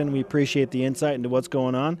Christian. We appreciate the insight into what's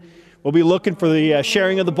going on. We'll be looking for the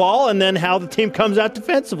sharing of the ball and then how the team comes out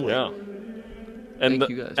defensively. Yeah. And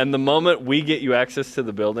Thank you guys. And the moment we get you access to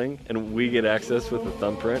the building and we get access with the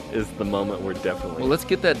thumbprint is the moment we're definitely. Well, let's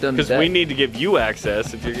get that done because today. we need to give you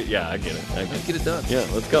access. If you're, yeah, I get it. Let's get it done. Yeah,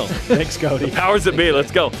 let's go. Thanks, Cody. Powers that be,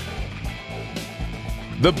 let's go.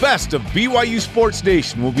 The best of BYU Sports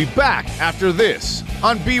Nation will be back after this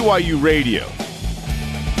on BYU Radio.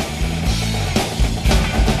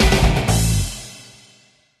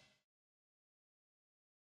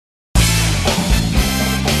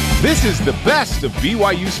 This is the best of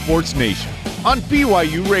BYU Sports Nation on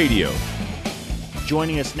BYU Radio.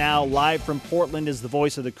 Joining us now live from Portland is the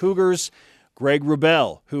voice of the Cougars, Greg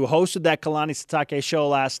Wrubell, who hosted that Kalani Sitake show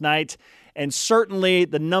last night. And certainly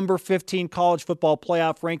the number 15 college football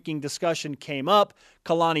playoff ranking discussion came up.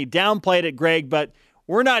 Kalani downplayed it, Greg, but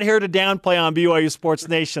we're not here to downplay on BYU Sports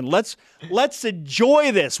Nation. Let's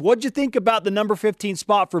enjoy this. What'd you think about the number 15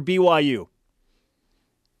 spot for BYU?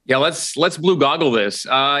 Yeah, let's blue goggle this.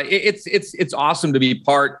 It's awesome to be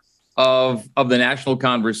part of the national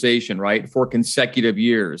conversation, right, for consecutive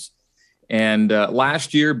years. And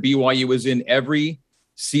last year, BYU was in every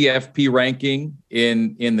CFP ranking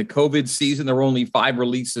in the COVID season. There were only 5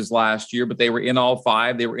 releases last year, but they were in all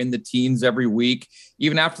 5. They were in the teens every week.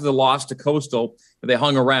 Even after the loss to Coastal, they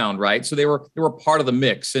hung around, right? So they were part of the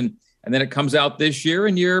mix. And then it comes out this year,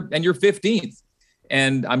 and you're 15th.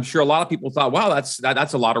 And I'm sure a lot of people thought, wow, that's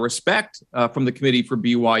a lot of respect from the committee for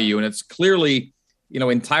BYU. And it's clearly,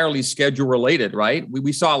 entirely schedule related, right?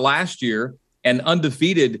 We saw last year an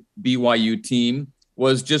undefeated BYU team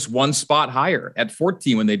was just 1 spot higher at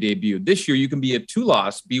 14 when they debuted. This year, you can be a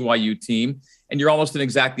 2-loss BYU team, and you're almost in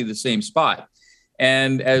exactly the same spot.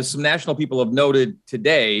 And as some national people have noted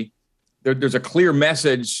today, there's a clear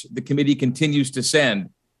message the committee continues to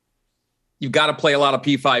send. You've got to play a lot of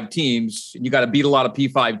P5 teams, and you got to beat a lot of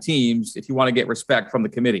P5 teams if you want to get respect from the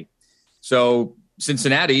committee. So,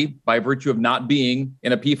 Cincinnati, by virtue of not being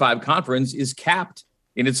in a P5 conference, is capped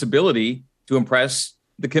in its ability to impress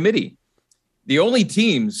the committee. The only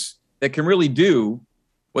teams that can really do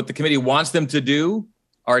what the committee wants them to do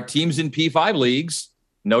are teams in P5 leagues,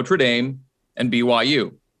 Notre Dame and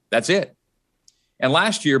BYU. That's it. And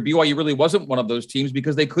last year, BYU really wasn't one of those teams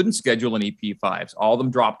because they couldn't schedule any P5s. All of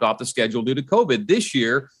them dropped off the schedule due to COVID. This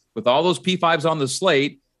year, with all those P5s on the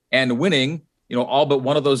slate and winning, all but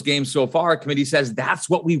one of those games so far, committee says that's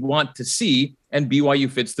what we want to see, and BYU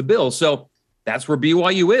fits the bill. So that's where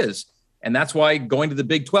BYU is. And that's why going to the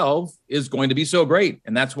Big 12 is going to be so great.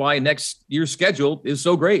 And that's why next year's schedule is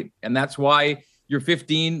so great. And that's why you're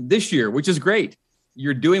 15 this year, which is great.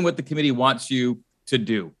 You're doing what the committee wants you to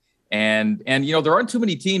do. And there aren't too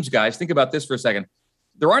many teams, guys. Think about this for a second.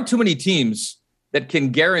 There aren't too many teams that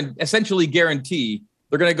can essentially guarantee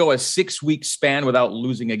they're going to go a 6-week span without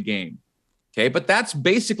losing a game. Okay, but that's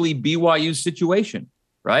basically BYU's situation,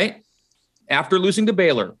 right? After losing to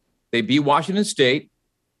Baylor, they beat Washington State,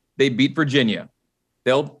 they beat Virginia,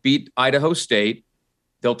 they'll beat Idaho State,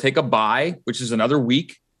 they'll take a bye, which is another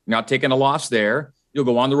week. You're not taking a loss there. You'll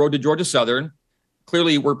go on the road to Georgia Southern.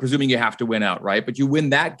 Clearly, we're presuming you have to win out, right? But you win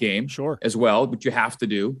that game as well, which you have to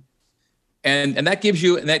do. And that gives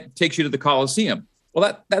you, and that takes you to the Coliseum.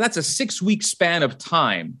 Well, that's a 6-week span of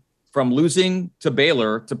time from losing to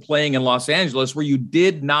Baylor to playing in Los Angeles where you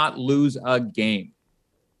did not lose a game.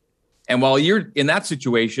 And while you're in that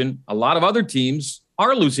situation, a lot of other teams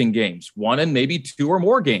are losing games, 1 and maybe 2 or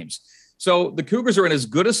more games. So the Cougars are in as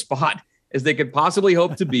good a spot as they could possibly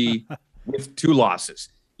hope to be with 2 losses.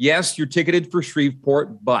 Yes, you're ticketed for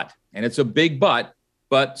Shreveport, and it's a big but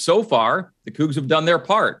so far the Cougs have done their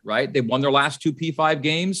part, right? They've won their last 2 P5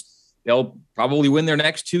 games. They'll probably win their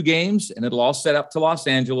next 2 games, and it'll all set up to Los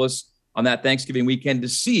Angeles on that Thanksgiving weekend to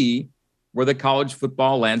see where the college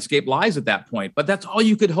football landscape lies at that point. But that's all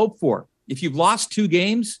you could hope for. If you've lost 2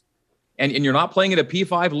 games and you're not playing in a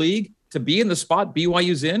P5 league, to be in the spot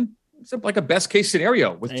BYU's in, it's like a best-case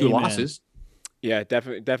scenario with 2 losses. Yeah,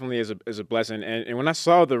 definitely is a blessing. And when I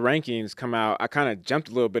saw the rankings come out, I kind of jumped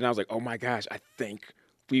a little bit, and I was like, oh, my gosh, I think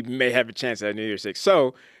we may have a chance at New Year's Six.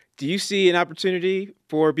 So do you see an opportunity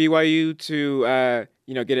for BYU to,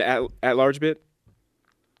 get an at-large bid?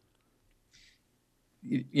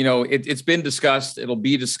 It's been discussed. It'll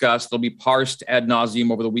be discussed. It'll be parsed ad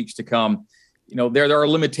nauseum over the weeks to come. There are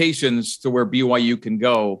limitations to where BYU can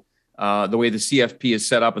go. The way the CFP is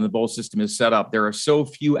set up and the bowl system is set up, there are so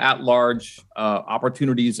few at-large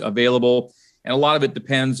opportunities available, and a lot of it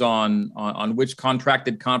depends on which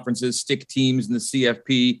contracted conferences stick teams in the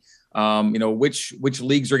CFP. Which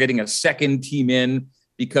leagues are getting a second team in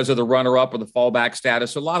because of the runner-up or the fallback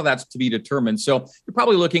status. So a lot of that's to be determined. So you're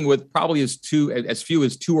probably looking with probably as few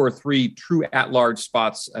as 2 or 3 true at-large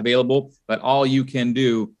spots available. But all you can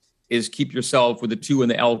do is keep yourself with the 2 in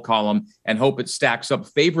the L column and hope it stacks up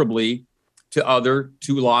favorably to other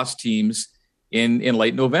 2-loss teams in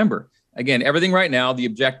late November. Again, everything right now, the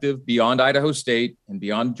objective beyond Idaho State and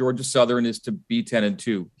beyond Georgia Southern is to be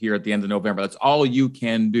 10-2 here at the end of November. That's all you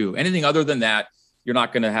can do. Anything other than that, you're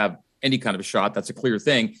not going to have any kind of a shot. That's a clear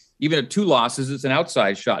thing. Even at 2 losses, it's an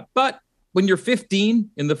outside shot. But when you're 15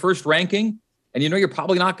 in the first ranking and you're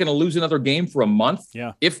probably not going to lose another game for a month,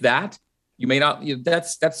 if that, you may not.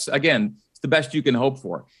 That's again, it's the best you can hope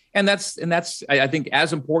for. And that's I think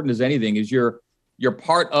as important as anything is you're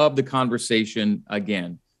part of the conversation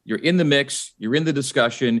again. You're in the mix. You're in the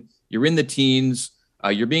discussion. You're in the teens.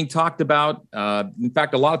 You're being talked about. In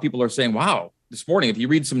fact, a lot of people are saying, wow, this morning, if you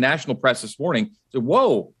read some national press this morning, so,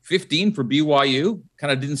 whoa, 15 for BYU.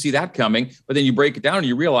 Kind of didn't see that coming. But then you break it down and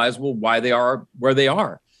you realize, well, why they are where they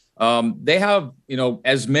are. They have,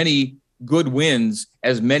 as many good wins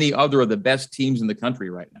as many other of the best teams in the country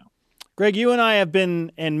right now. Greg, you and I have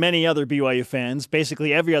been, and many other BYU fans,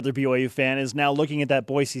 basically every other BYU fan is now looking at that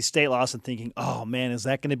Boise State loss and thinking, oh, man, is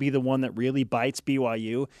that going to be the one that really bites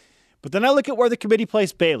BYU? But then I look at where the committee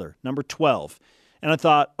placed Baylor, number 12. And I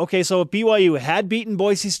thought, okay, so if BYU had beaten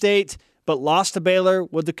Boise State but lost to Baylor,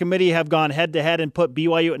 would the committee have gone head-to-head and put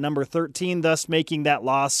BYU at number 13, thus making that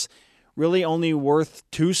loss really only worth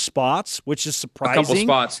 2 spots, which is surprising? A couple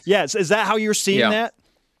spots. Yes. Is that how you're seeing that?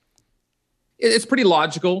 It's pretty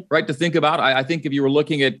logical, right, to think about. I think if you were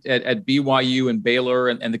looking at BYU and Baylor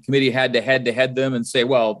and the committee had to head-to-head them and say,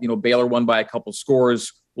 well, Baylor won by a couple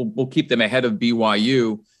scores, we'll keep them ahead of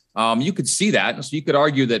BYU. You could see that. And so you could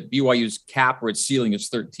argue that BYU's cap or its ceiling is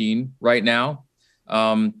 13 right now.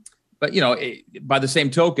 But, by the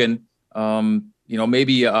same token,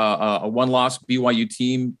 maybe a one-loss BYU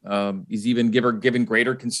team is even given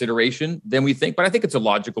greater consideration than we think. But I think it's a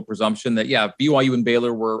logical presumption that, if BYU and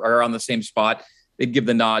Baylor are on the same spot, they'd give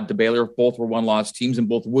the nod to Baylor if both were one-loss teams, and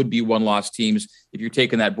both would be one-loss teams if you're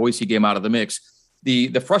taking that Boise game out of the mix.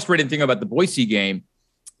 The frustrating thing about the Boise game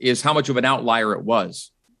is how much of an outlier it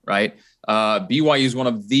was, right? BYU is one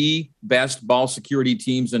of the best ball security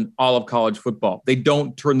teams in all of college football. They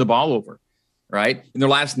don't turn the ball over, right? In their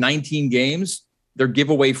last 19 games, they're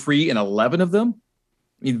giveaway free in 11 of them.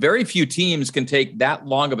 I mean, very few teams can take that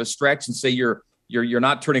long of a stretch and say you're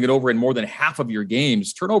not turning it over in more than half of your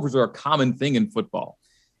games. Turnovers are a common thing in football.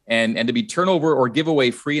 And to be turnover or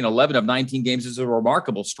giveaway free in 11 of 19 games is a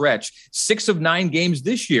remarkable stretch. 6 of 9 games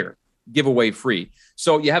this year, giveaway free.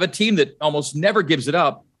 So you have a team that almost never gives it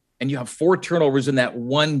up, and you have 4 turnovers in that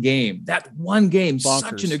one game. That one game, Bonkers.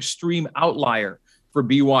 Such an extreme outlier for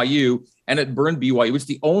BYU, and it burned BYU. It's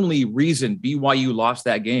the only reason BYU lost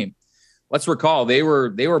that game. Let's recall they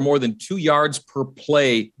were more than 2 yards per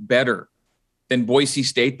play better than Boise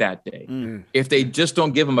State that day. If they just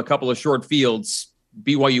don't give them a couple of short fields,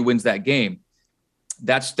 BYU wins that game.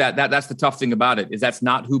 That's the tough thing about it, is that's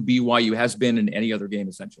not who BYU has been in any other game,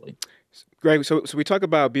 essentially. Greg, so we talk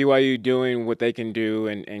about BYU doing what they can do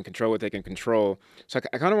and control what they can control. So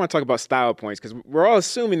I kind of want to talk about style points, because we're all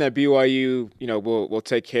assuming that BYU, will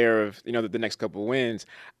take care of, the next couple of wins.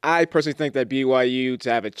 I personally think that BYU,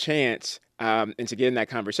 to have a chance and to get in that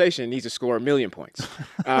conversation, needs to score 1 million points.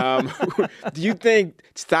 Do you think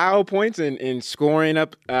style points and scoring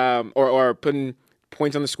up or putting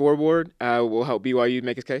points on the scoreboard will help BYU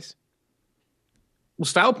make its case? Well,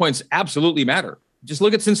 style points absolutely matter. Just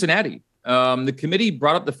look at Cincinnati. The committee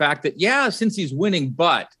brought up the fact that, Cincy's winning,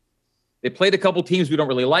 but they played a couple teams we don't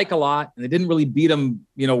really like a lot, and they didn't really beat them,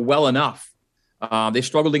 well enough. They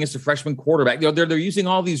struggled against a freshman quarterback. They're using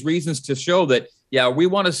all these reasons to show that, we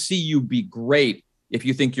want to see you be great if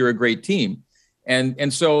you think you're a great team.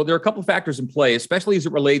 And so there are a couple factors in play, especially as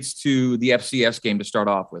it relates to the FCS game to start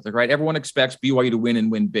off with, right? Everyone expects BYU to win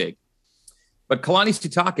and win big. But Kalani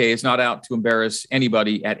Sitake is not out to embarrass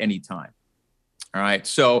anybody at any time. All right.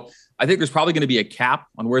 So I think there's probably going to be a cap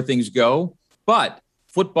on where things go, but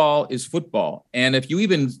football is football. And if you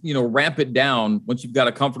even, ramp it down once you've got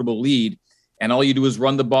a comfortable lead and all you do is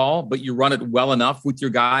run the ball, but you run it well enough with your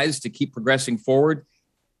guys to keep progressing forward,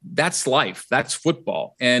 that's life. That's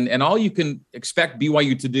football. And all you can expect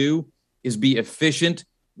BYU to do is be efficient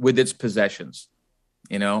with its possessions.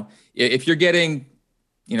 If you're getting,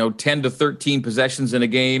 10 to 13 possessions in a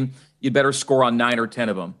game, you better score on 9 or 10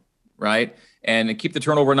 of them, right? And keep the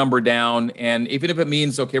turnover number down. And even if it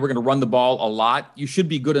means, okay, we're going to run the ball a lot, you should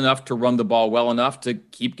be good enough to run the ball well enough to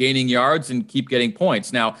keep gaining yards and keep getting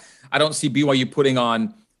points. Now, I don't see BYU putting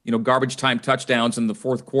on, garbage time touchdowns in the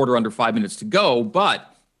fourth quarter under 5 minutes to go. But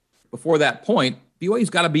before that point, BYU's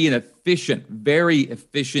got to be an efficient, very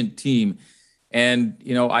efficient team. And,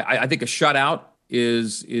 I think a shutout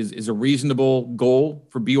is a reasonable goal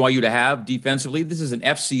for BYU to have defensively. This is an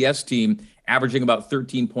FCS team averaging about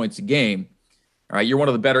 13 points a game. All right, you're one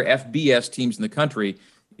of the better FBS teams in the country.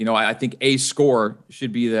 I think a score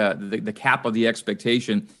should be the cap of the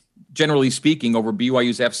expectation. Generally speaking, over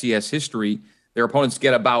BYU's FCS history, their opponents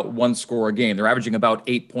get about 1 score a game. They're averaging about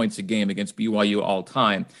 8 points a game against BYU all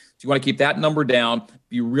time. So you want to keep that number down,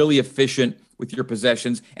 be really efficient with your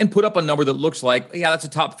possessions, and put up a number that looks like, that's a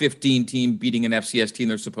top 15 team beating an FCS team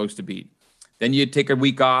they're supposed to beat. Then you take a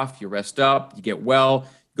week off, you rest up, you get well,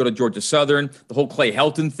 you go to Georgia Southern. The whole Clay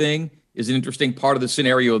Helton thing is an interesting part of the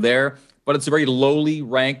scenario there, but it's a very lowly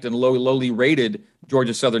ranked and lowly rated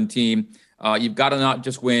Georgia Southern team. You've got to not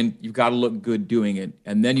just win, you've got to look good doing it.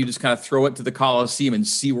 And then you just kind of throw it to the Coliseum and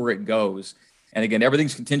see where it goes. And again,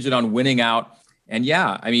 everything's contingent on winning out. And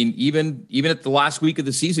even at the last week of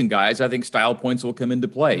the season, guys, I think style points will come into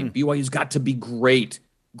play. BYU's got to be great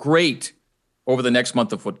over the next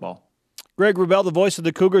month of football. Greg Wrubell, the voice of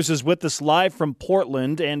the Cougars, is with us live from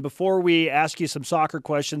Portland. And before we ask you some soccer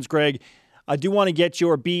questions, Greg, I do want to get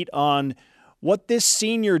your beat on what this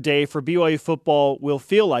senior day for BYU football will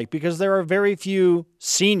feel like, because there are very few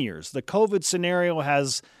seniors. The COVID scenario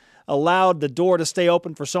has allowed the door to stay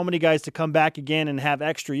open for so many guys to come back again and have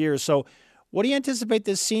extra years. So what do you anticipate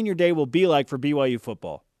this senior day will be like for BYU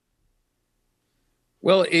football?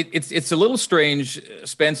 Well, it's a little strange,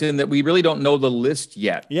 Spence, in that we really don't know the list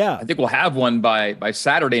yet. Yeah. I think we'll have one by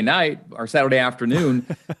Saturday night or Saturday afternoon.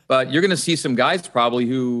 But you're going to see some guys probably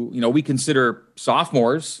who, we consider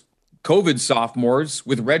sophomores, COVID sophomores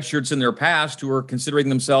with red shirts in their past, who are considering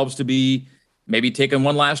themselves to be maybe taking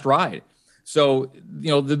one last ride. So,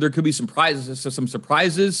 there could be some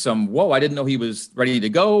surprises, whoa, I didn't know he was ready to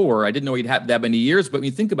go, or I didn't know he'd have that many years. But when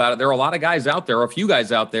you think about it, there are a lot of guys out there, or a few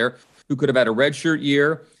guys out there, who could have had a redshirt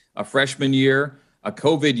year, a freshman year, a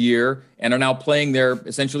COVID year, and are now playing their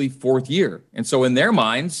essentially fourth year. And so in their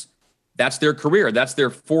minds, that's their career. That's their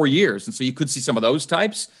 4 years. And so you could see some of those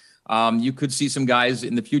types. You could see some guys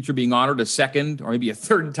in the future being honored a second or maybe a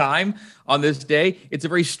third time on this day. It's a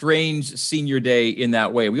very strange senior day in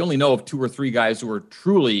that way. We only know of 2 or 3 guys who are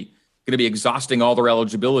truly going to be exhausting all their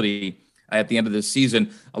eligibility at the end of this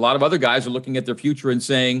season. A lot of other guys are looking at their future and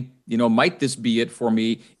saying, might this be it for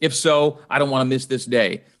me? If so, I don't want to miss this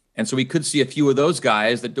day. And so we could see a few of those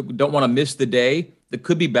guys that don't want to miss the day that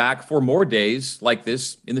could be back for more days like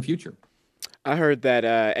this in the future. I heard that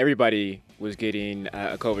everybody was getting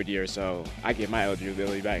a COVID year, so I get my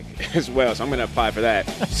eligibility back as well. So I'm going to apply for that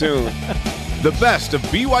soon. The best of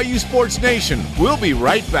BYU Sports Nation. We'll be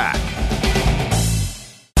right back.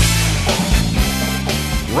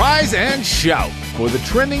 Rise and shout for the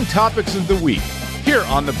trending topics of the week here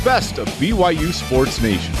on the best of BYU Sports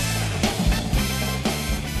Nation.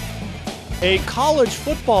 A college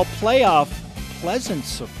football playoff pleasant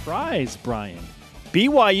surprise, Brian.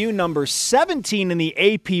 BYU number 17 in the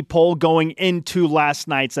AP poll going into last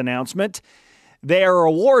night's announcement. They are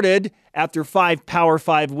awarded, after 5 Power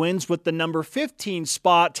 5 wins, with the number 15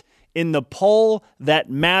 spot in the poll that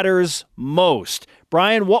matters most.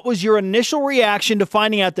 Brian, what was your initial reaction to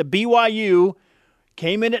finding out that BYU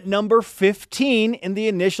came in at number 15 in the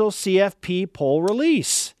initial CFP poll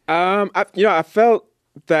release? I felt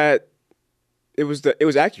that it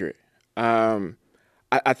was accurate.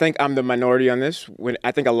 I think I'm the minority on this. When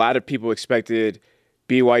I think a lot of people expected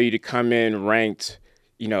BYU to come in ranked,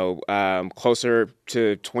 closer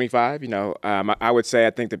to 25. I would say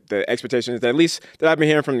I think that the expectations that at least that I've been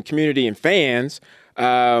hearing from the community and fans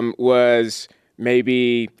was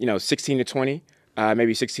maybe 16 to 20,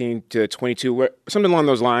 maybe 16 to 22, something along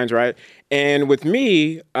those lines, right? And with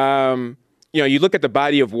me, you look at the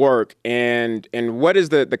body of work and what is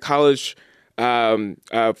the college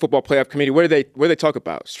football playoff committee? What do they talk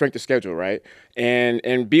about? Strength of schedule, right? And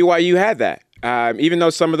BYU had that. Even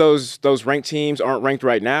though some of those ranked teams aren't ranked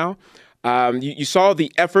right now, you saw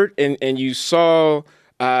the effort and you saw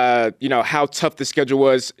how tough the schedule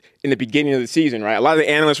was in the beginning of the season, right? A lot of the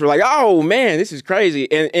analysts were like, "Oh man, this is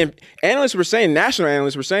crazy," and analysts were saying, national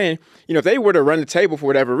analysts were saying, if they were to run the table for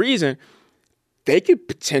whatever reason, they could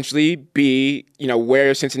potentially be,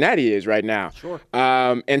 where Cincinnati is right now. Sure.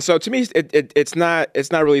 And so to me, it's not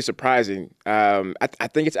really surprising. I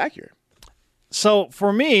think it's accurate. So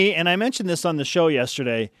for me, and I mentioned this on the show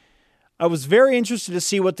yesterday, I was very interested to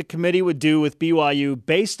see what the committee would do with BYU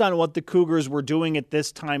based on what the Cougars were doing at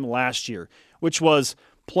this time last year, which was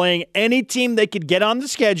playing any team they could get on the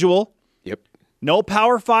schedule. Yep. No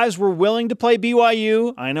Power Fives were willing to play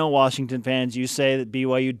BYU. I know, Washington fans, you say that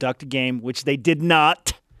BYU ducked a game, which they did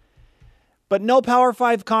not. But no Power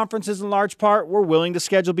 5 conferences in large part were willing to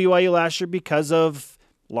schedule BYU last year because of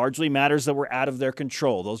largely matters that were out of their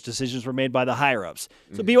control. Those decisions were made by the higher-ups.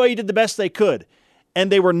 So BYU did the best they could, and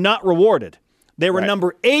they were not rewarded. They were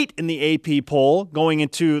number 8 in the AP poll going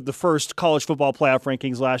into the first college football playoff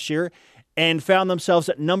rankings last year, and found themselves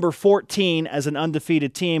at number 14 as an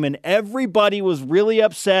undefeated team, and everybody was really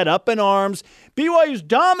upset, up in arms. BYU's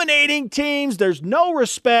dominating teams. There's no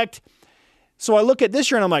respect. So I look at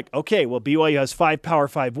this year, and I'm like, okay, well, BYU has 5 Power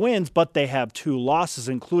 5 wins, but they have 2 losses,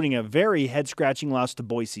 including a very head-scratching loss to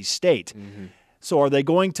Boise State. Mm-hmm. So are they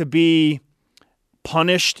going to be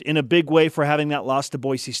punished in a big way for having that loss to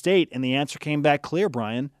Boise State? And the answer came back clear,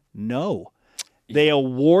 Brian, no. They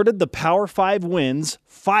awarded the Power 5 wins,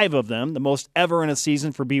 5 of them, the most ever in a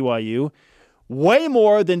season for BYU, way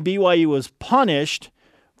more than BYU was punished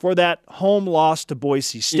for that home loss to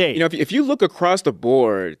Boise State. If you look across the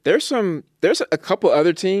board, there's a couple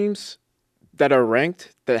other teams that are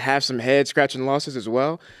ranked that have some head-scratching losses as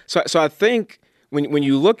well. So I think when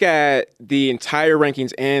you look at the entire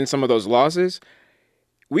rankings and some of those losses,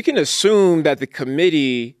 we can assume that the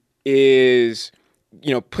committee is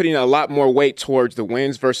putting a lot more weight towards the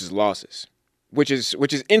wins versus losses, which is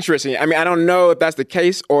interesting. I mean, I don't know if that's the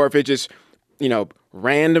case or if it just,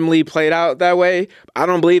 randomly played out that way. I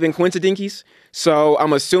don't believe in coincidences, so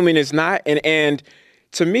I'm assuming it's not. And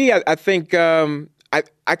to me, I think I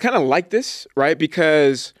kind of like this, right?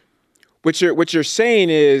 Because what you're saying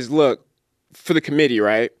is, look, for the committee,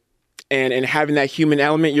 right? And having that human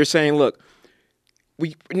element, you're saying, look,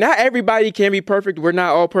 not everybody can be perfect. We're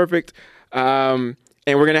not all perfect. And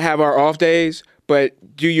we're going to have our off days,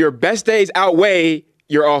 but do your best days outweigh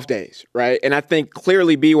your off days, right? And I think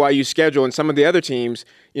clearly BYU's schedule and some of the other teams,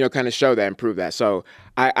 kind of show that and prove that. So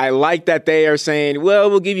I like that they are saying, well,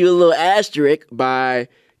 we'll give you a little asterisk by,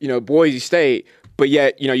 Boise State, but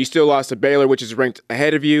yet, you still lost to Baylor, which is ranked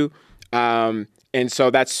ahead of you. And And so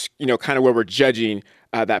that's, kind of where we're judging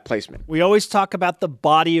that placement. We always talk about the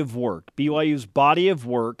body of work. BYU's body of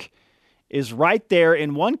work is right there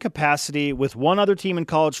in one capacity with one other team in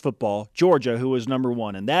college football, Georgia, who is number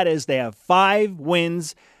one. And that is they have 5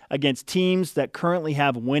 wins against teams that currently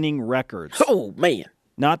have winning records. Oh, man.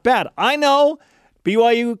 Not bad. I know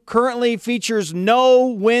BYU currently features no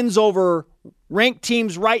wins over ranked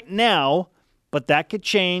teams right now, but that could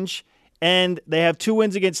change. And they have 2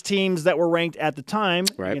 wins against teams that were ranked at the time,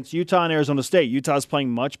 against Utah and Arizona State. Utah's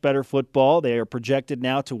playing much better football. They are projected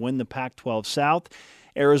now to win the Pac-12 South.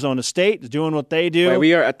 Arizona State is doing what they do.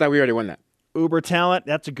 I thought we already won that. Uber talent.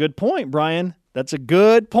 That's a good point, Brian. That's a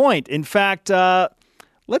good point. In fact,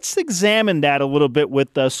 let's examine that a little bit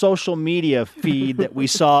with the social media feed that we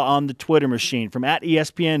saw on the Twitter machine from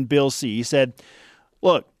 @ESPN Bill C. He said,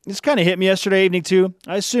 look, this kind of hit me yesterday evening too.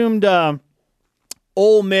 I assumed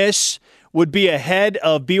Ole Miss would be ahead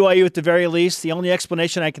of BYU at the very least. The only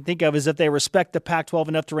explanation I can think of is that they respect the Pac-12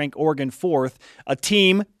 enough to rank Oregon 4th. A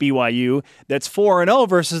team, BYU, that's 4-0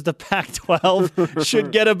 versus the Pac-12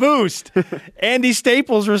 should get a boost. Andy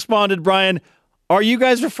Staples responded, Brian, are you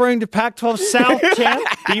guys referring to Pac-12 South champ,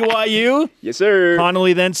 BYU? Yes, sir.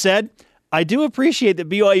 Connolly then said, I do appreciate that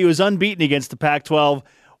BYU is unbeaten against the Pac-12,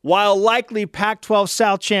 while likely Pac-12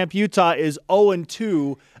 South champ Utah is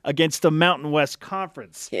 0-2 against the Mountain West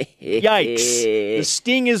Conference. Yikes. The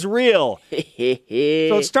sting is real. So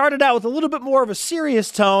it started out with a little bit more of a serious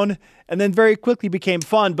tone and then very quickly became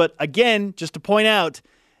fun. But again, just to point out,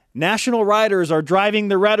 national writers are driving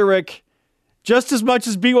the rhetoric just as much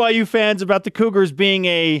as BYU fans about the Cougars being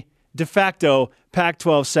a de facto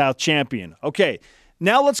Pac-12 South champion. Okay,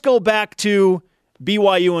 now let's go back to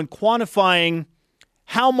BYU and quantifying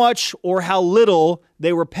how much or how little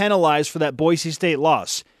they were penalized for that Boise State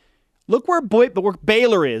loss. Look where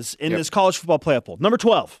Baylor is in this college football playoff poll. Number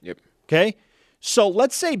 12. Yep. Okay? So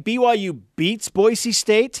let's say BYU beats Boise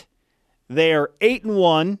State. They are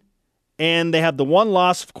 8-1, and they have the one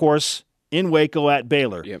loss, of course, in Waco at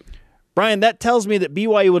Baylor. Yep. Brian, that tells me that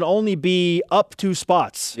BYU would only be up 2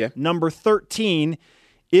 spots. Yeah. Number 13,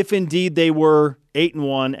 if indeed they were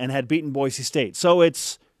 8-1 and had beaten Boise State. So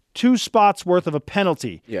it's 2 spots worth of a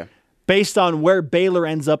penalty. Yeah. Based on where Baylor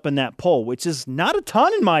ends up in that poll, which is not a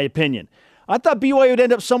ton in my opinion. I thought BYU would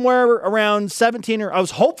end up somewhere around 17 I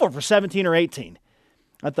was hopeful for 17 or 18.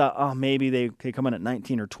 I thought, maybe they could come in at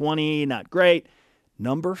 19 or 20. Not great.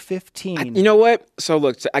 Number 15. You know what? So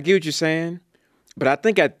look, I get what you're saying, but I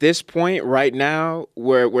think at this point right now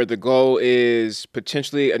where the goal is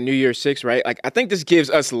potentially a New Year's 6, right? Like, I think this gives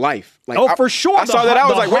us life. Like, for sure. I saw that. I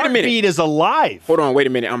was like, wait a minute. The heartbeat is alive. Hold on, wait a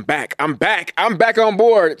minute. I'm back on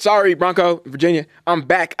board. Sorry, Bronco, Virginia. I'm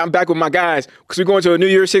back with my guys because we're going to a New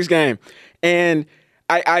Year's 6 game. And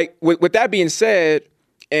I with that being said,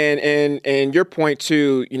 and your point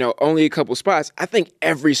to, only a couple spots, I think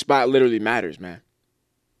every spot literally matters, man.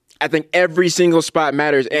 I think every single spot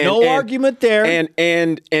matters. And, no argument there.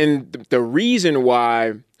 And the reason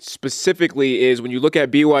why specifically is when you look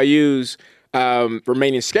at BYU's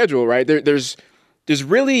remaining schedule, right? There's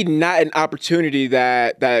really not an opportunity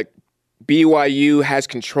that BYU has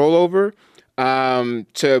control over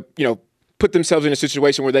to put themselves in a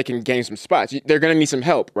situation where they can gain some spots. They're going to need some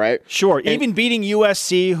help, right? Sure. Even beating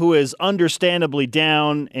USC, who is understandably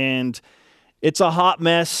down, and it's a hot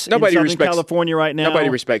mess in Southern California right now. Nobody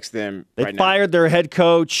respects them right now. They fired their head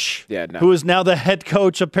coach, who is now the head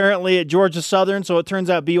coach apparently at Georgia Southern. So it turns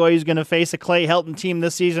out BYU is going to face a Clay Helton team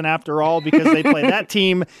this season after all because they play that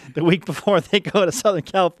team the week before they go to Southern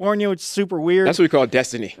California, which is super weird. That's what we call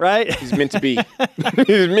destiny. Right? He's meant to be.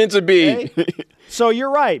 He's meant to be. Okay. So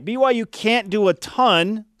you're right. BYU can't do a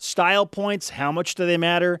ton. Style points, how much do they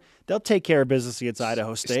matter? They'll take care of business against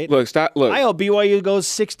Idaho State. Look. I hope BYU goes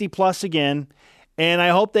 60-plus again, and I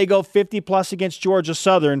hope they go 50-plus against Georgia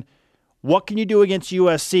Southern. What can you do against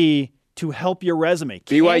USC to help your resume?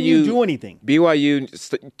 Can you do anything?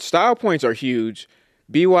 BYU, style points are huge.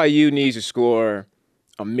 BYU needs to score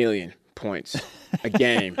 1 million points a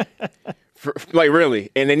game. Really.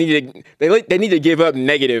 And they need to give up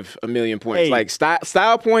negative 1 million points. Hey. Like,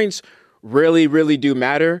 style points really, really do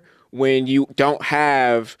matter when you don't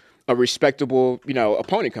have a respectable,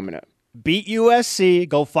 opponent coming up. Beat USC,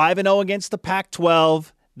 go 5-0 against the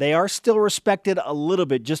Pac-12. They are still respected a little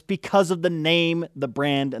bit just because of the name, the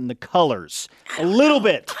brand, and the colors. A little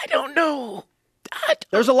bit. I don't know.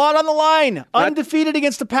 There's a lot on the line. Undefeated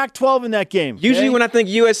against the Pac-12 in that game. Usually when I think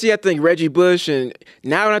USC, I think Reggie Bush. And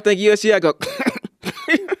now when I think USC, I go,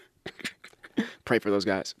 pray for those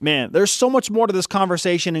guys. Man, there's so much more to this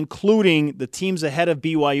conversation, including the teams ahead of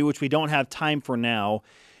BYU, which we don't have time for now.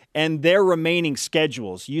 and their remaining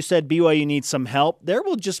schedules. You said BYU needs some help. There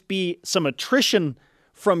will just be some attrition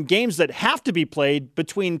from games that have to be played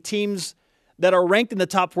between teams that are ranked in the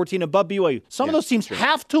top 14 above BYU. Some of those teams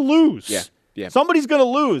have to lose. Yeah. Somebody's going to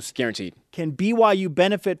lose. Guaranteed. Can BYU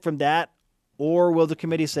benefit from that, or will the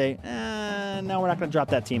committee say, no, we're not going to drop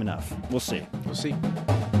that team enough? We'll see. We'll see.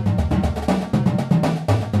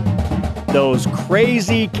 Those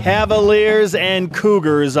crazy Cavaliers and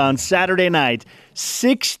Cougars on Saturday night,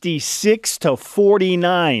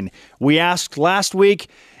 66-49. We asked last week,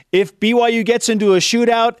 if BYU gets into a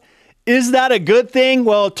shootout, is that a good thing?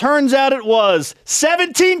 Well, it turns out it was.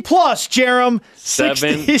 17 plus, Jerem.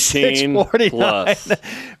 66-49.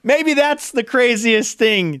 Maybe that's the craziest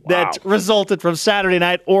thing that resulted from Saturday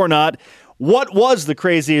night or not. What was the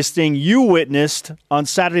craziest thing you witnessed on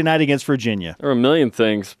Saturday night against Virginia? There are a million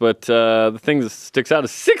things, but the thing that sticks out is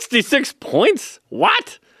 66 points.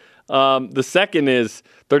 What? The second is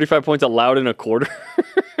 35 points allowed in a quarter.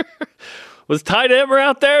 Was Ty Detmer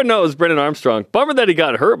out there? No, it was Brennan Armstrong. Bummer that he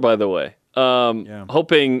got hurt, by the way.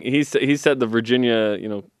 Hoping he set the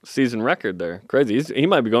Virginia season record there. Crazy. He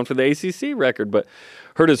might be going for the ACC record, but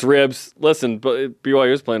hurt his ribs. Listen, but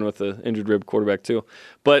BYU is playing with an injured rib quarterback too.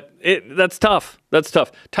 But that's tough. That's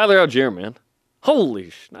tough. Tyler Algier, man. Holy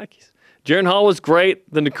shnikes. Jaren Hall was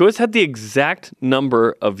great. The Nakuas had the exact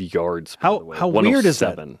number of yards. How weird is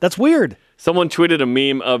that? That's weird. Someone tweeted a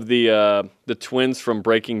meme of the twins from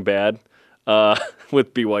Breaking Bad.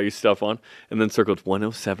 With BYU stuff on, and then circled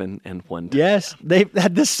 107 and 110. Yes, they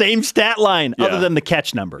had the same stat line other than the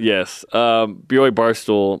catch number. Yes. BYU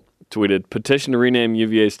Barstool tweeted, petition to rename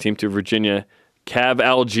UVA's team to Virginia Cav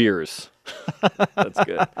Algiers. That's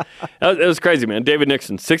good. It was crazy, man. David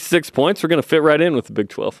Nixon, 66 points. We're going to fit right in with the Big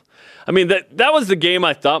 12. I mean, that was the game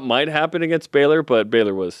I thought might happen against Baylor, but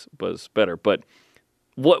Baylor was better. But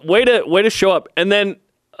what way to show up. And then,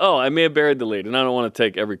 I may have buried the lead, and I don't want to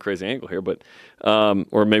take every crazy angle here, but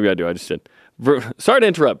or maybe I do. I just did. Sorry to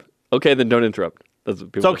interrupt. Okay, then don't interrupt. That's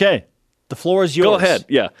what people it's okay. The floor is yours. Go ahead.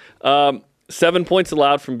 Yeah. 7 points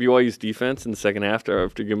allowed from BYU's defense in the second half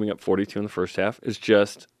after giving up 42 in the first half is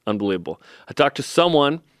just unbelievable. I talked to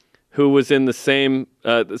someone who was in the same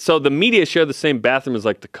so the media share the same bathroom as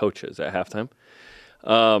like the coaches at halftime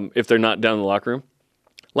if they're not down in the locker room.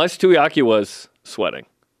 Laius Tuiaki was sweating.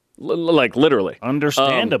 Like literally.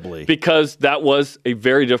 Understandably. Because that was a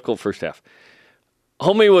very difficult first half.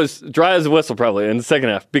 Homie was dry as a whistle probably in the second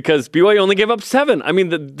half because BYU only gave up 7. I mean,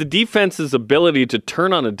 the defense's ability to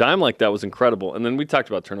turn on a dime like that was incredible. And then we talked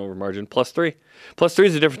about turnover margin, +3. +3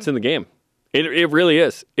 is the difference in the game. It really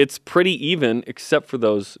is. It's pretty even except for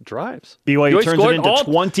those drives. BYU turns it into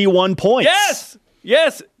 21 points.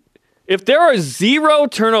 Yes. If there are 0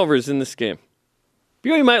 turnovers in this game,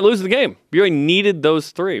 BYU might lose the game. BYU needed those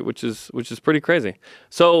 3, which is pretty crazy.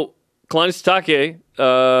 So Kalani Sitake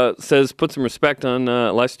says put some respect on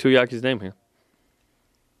Laius Tuiaki's name here.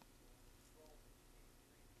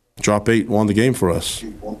 Drop 8 won the game for us,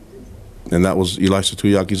 and that was Laius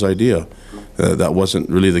Tuiaki's idea. That wasn't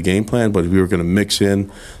really the game plan, but we were going to mix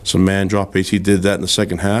in some man drop 8s. He did that in the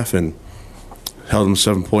second half and held him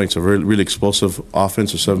 7 points. A really, really explosive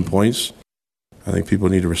offense of 7 points. I think people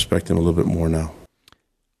need to respect him a little bit more now.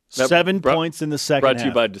 7 points in the second half. Brought to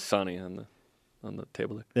you by Dasani on the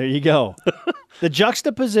table. There you go. The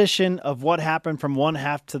juxtaposition of what happened from one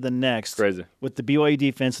half to the next crazy with the BYU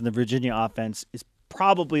defense and the Virginia offense is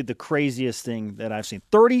probably the craziest thing that I've seen.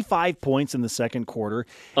 35 points in the second quarter.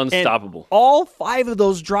 Unstoppable. And all 5 of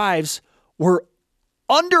those drives were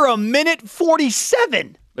under a minute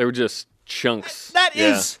 47. They were just chunks. That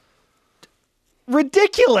is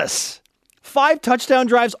ridiculous. 5 touchdown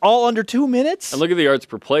drives all under 2 minutes. And look at the yards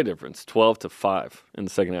per play difference, 12-5 in the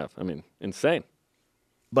second half. I mean, insane.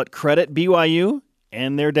 But credit BYU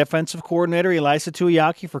and their defensive coordinator, Laius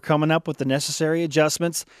Tuiaki, for coming up with the necessary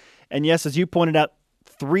adjustments. And yes, as you pointed out,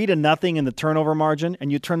 3-0 in the turnover margin,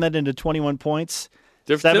 and you turn that into 21 points.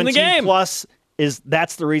 Difference in the game. Plus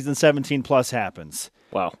that's the reason 17 plus happens.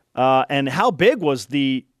 Wow. And how big was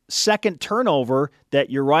the second turnover that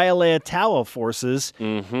Uriah Leataua forces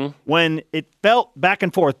when it felt back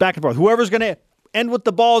and forth. Whoever's going to end with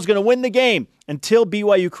the ball is going to win the game. Until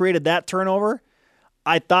BYU created that turnover,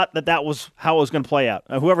 I thought that was how it was going to play out.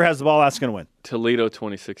 Whoever has the ball, that's going to win. Toledo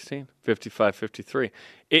 2016, 55-53.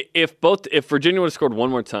 If Virginia would have scored one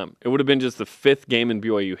more time, it would have been just the 5th game in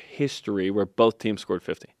BYU history where both teams scored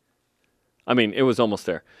 50. I mean, it was almost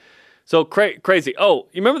there. So crazy. Oh,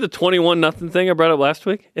 you remember the 21-0 thing I brought up last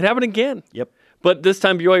week? It happened again. Yep. But this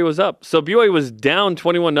time BYU was up. So BYU was down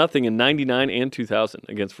 21-0 in 99 and 2000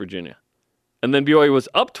 against Virginia. And then BYU was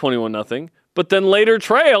up 21-0 but then later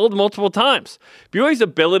trailed multiple times. BYU's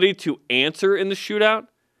ability to answer in the shootout,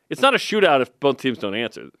 it's not a shootout if both teams don't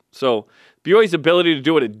answer. So BYU's ability to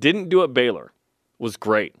do what it didn't do at Baylor was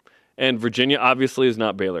great. And Virginia obviously is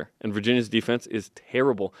not Baylor. And Virginia's defense is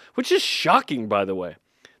terrible, which is shocking, by the way.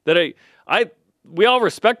 That we all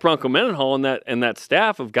respect Bronco Mendenhall and that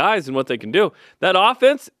staff of guys and what they can do. That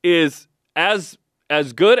offense is as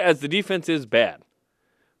good as the defense is bad,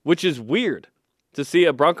 which is weird to see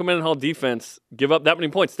a Bronco Mendenhall defense give up that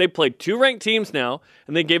many points. They played 2 ranked teams now,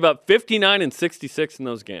 and they gave up 59 and 66 in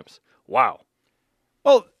those games. Wow.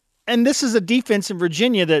 Well, and this is a defense in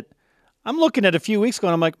Virginia that I'm looking at a few weeks ago,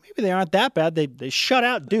 and I'm like, maybe they aren't that bad. They shut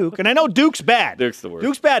out Duke, and I know Duke's bad. Duke's the worst.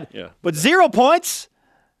 Duke's bad, yeah. But 0 points.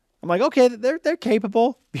 I'm like, okay, they're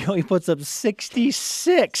capable. BYU puts up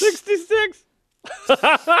 66. 66?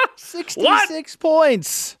 66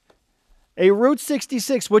 points. A route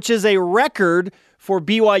 66, which is a record for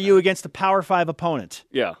BYU against a Power 5 opponent.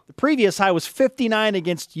 Yeah. The previous high was 59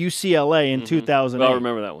 against UCLA in 2008. I'll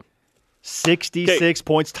remember that one. 66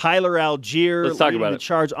 points. Tyler Algier Let's talk leading about the it.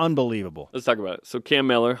 charge. Unbelievable. Let's talk about it. So Cam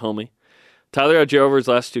Miller, homie. Tyler Algier over his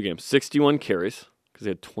last 2 games. 61 carries, because he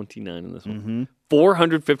had 29 in this one.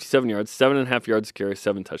 457 yards, 7.5 yards a carry,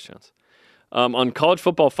 7 touchdowns. On College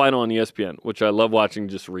Football Final on ESPN, which I love watching,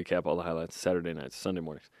 just to recap all the highlights Saturday nights, Sunday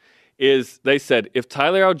mornings, they said if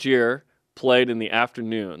Tyler Algier played in the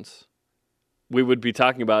afternoons, we would be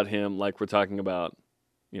talking about him like we're talking about,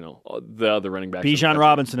 the other running backs. Bijan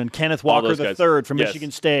Robinson and Kenneth Walker III from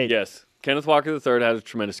Michigan State. Yes. Kenneth Walker III had a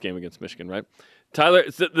tremendous game against Michigan, right? Tyler,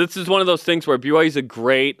 this is one of those things where BYU is a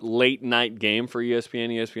great late-night game for ESPN,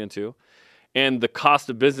 ESPN2, and the cost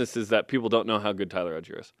of business is that people don't know how good Tyler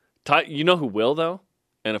Algier is. You know who will, though?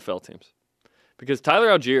 NFL teams. Because Tyler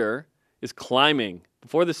Algier is climbing.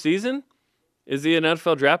 Before the season, is he an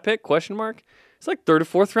NFL draft pick? Question mark. He's like 3rd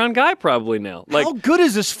or 4th round guy probably now. Like, how good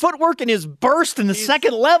is his footwork and his burst in the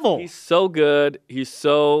second level? He's so good. He's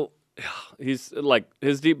like,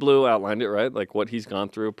 his Deep Blue outlined it, right? Like what he's gone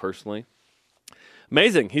through personally.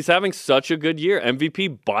 Amazing. He's having such a good year.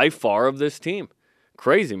 MVP by far of this team.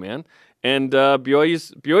 Crazy, man. And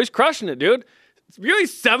BYU's crushing it, dude.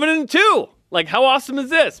 BYU's 7-2. Like, how awesome is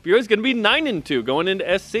this? BYU's going to be 9-2 going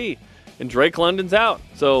into SC. And Drake London's out.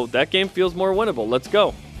 So that game feels more winnable. Let's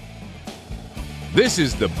go. This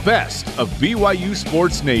is the best of BYU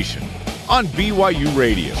Sports Nation on BYU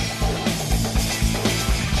Radio.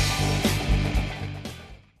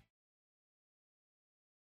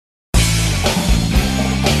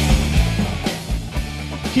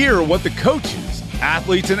 Hear what the coaches,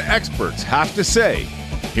 athletes, and experts have to say.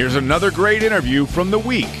 Here's another great interview from the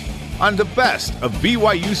week on the best of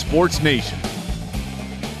BYU Sports Nation.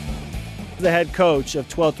 The head coach of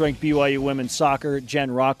 12th-ranked BYU women's soccer, Jen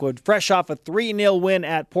Rockwood, fresh off a 3-0 win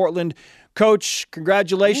at Portland. Coach,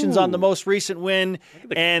 congratulations on the most recent win,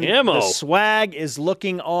 and camo. The swag is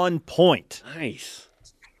looking on point. Nice.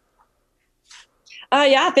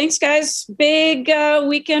 Yeah, thanks, guys. Big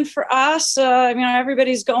weekend for us.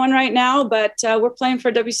 Everybody's going right now, but we're playing for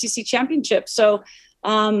a WCC championship. So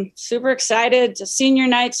super excited. It's a senior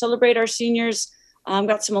night, celebrate our seniors.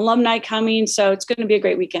 Got some alumni coming, so it's going to be a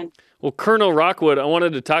great weekend. Well, Colonel Rockwood, I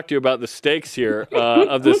wanted to talk to you about the stakes here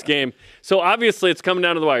of this game. So obviously it's coming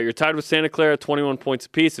down to the wire. You're tied with Santa Clara, 21 points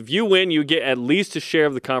apiece. If you win, you get at least a share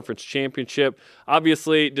of the conference championship.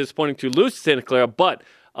 Obviously disappointing to lose to Santa Clara, but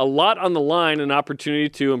a lot on the line, an opportunity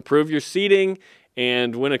to improve your seeding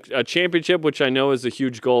and win a championship, which I know is a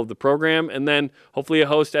huge goal of the program, and then hopefully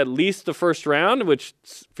host at least the first round, which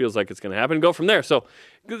feels like it's going to happen, and go from there. So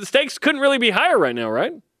the stakes couldn't really be higher right now,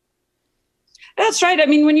 right? That's right. I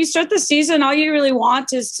mean, when you start the season, all you really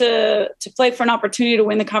want is to play for an opportunity to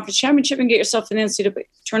win the conference championship and get yourself an NCAA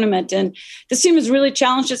tournament. And this team has really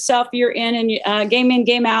challenged itself year in and game in,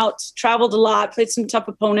 game out, traveled a lot, played some tough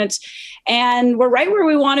opponents, and we're right where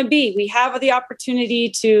we want to be. We have the opportunity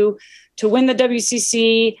to win the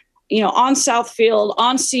WCC, on Southfield,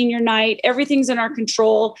 on senior night. Everything's in our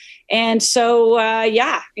control. And so,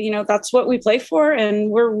 that's what we play for. And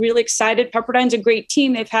we're really excited. Pepperdine's a great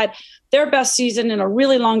team. They've had their best season in a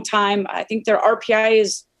really long time. I think their RPI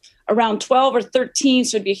is around 12 or 13,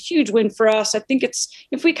 so it'd be a huge win for us. I think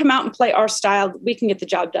if we come out and play our style, we can get the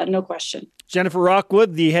job done, no question. Jennifer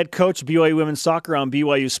Rockwood, the head coach of BYU Women's Soccer on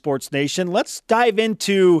BYU Sports Nation. Let's dive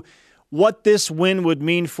into what this win would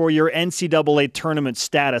mean for your NCAA tournament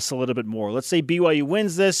status a little bit more. Let's say BYU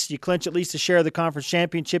wins this, you clinch at least a share of the conference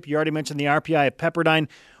championship. You already mentioned the RPI at Pepperdine.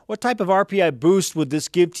 What type of RPI boost would this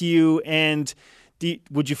give to you, and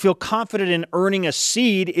would you feel confident in earning a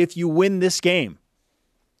seed if you win this game?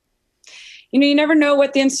 You never know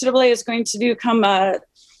what the NCAA is going to do come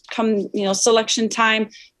come selection time.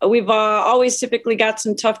 We've always typically got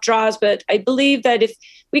some tough draws, but I believe that if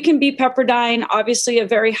we can beat Pepperdine, obviously a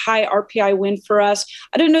very high RPI win for us.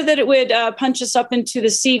 I don't know that it would punch us up into the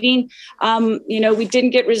seeding. We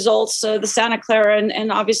didn't get results. The Santa Clara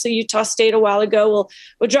and obviously Utah State a while ago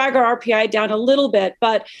will drag our RPI down a little bit.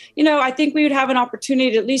 But, I think we would have an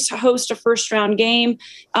opportunity to at least host a first-round game,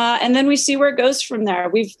 and then we see where it goes from there.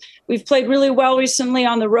 We've played really well recently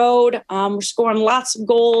on the road. We're scoring lots of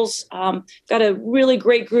goals. Got a really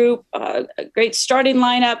great group, a great starting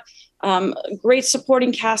lineup. Great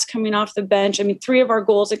supporting cast coming off the bench. I mean, 3 of our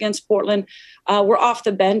goals against Portland were off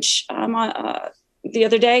the bench the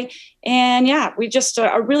other day. And we just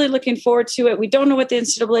are really looking forward to it. We don't know what the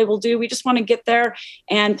NCAA will do. We just want to get there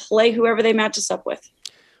and play whoever they match us up with.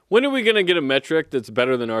 When are we going to get a metric that's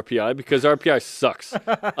better than RPI? Because RPI sucks.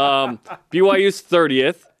 BYU's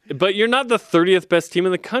 30th, but you're not the 30th best team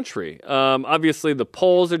in the country. Obviously, the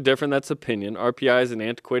polls are different. That's opinion. RPI is an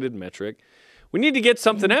antiquated metric. We need to get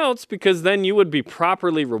something else, because then you would be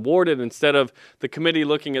properly rewarded instead of the committee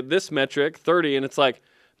looking at this metric, 30, and it's like,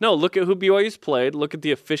 no, look at who BYU's played, look at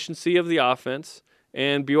the efficiency of the offense,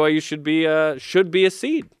 and BYU should be a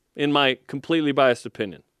seed, in my completely biased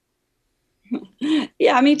opinion.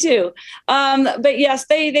 Yeah, me too. But yes,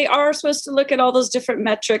 they are supposed to look at all those different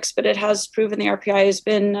metrics, but it has proven the RPI has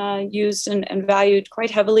been used and valued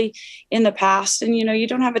quite heavily in the past. And, you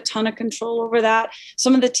don't have a ton of control over that.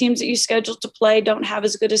 Some of the teams that you scheduled to play don't have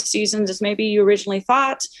as good a seasons as maybe you originally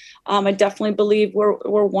thought. I definitely believe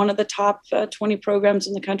we're one of the top 20 programs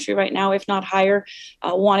in the country right now, if not higher.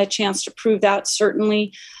 Want a chance to prove that,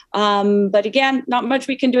 certainly. But again, not much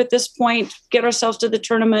we can do at this point. Get ourselves to the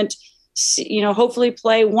tournament, hopefully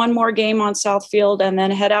play one more game on Southfield and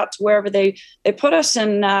then head out to wherever they put us,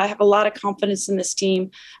 and have a lot of confidence in this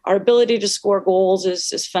team. Our ability to score goals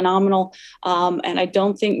is phenomenal. And I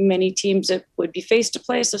don't think many teams that would be face to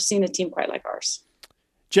place have seen a team quite like ours.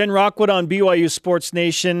 Jen Rockwood on BYU Sports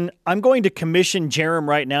Nation. I'm going to commission Jerem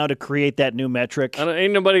right now to create that new metric.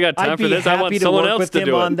 Ain't nobody got time for this. I want someone else to do it. I'd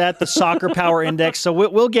be happy to work with him on that, the Soccer Power Index. So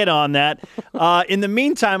we'll get on that. In the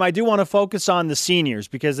meantime, I do want to focus on the seniors,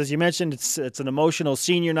 because as you mentioned, it's an emotional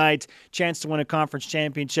senior night, chance to win a conference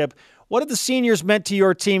championship. What have the seniors meant to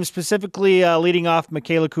your team, specifically leading off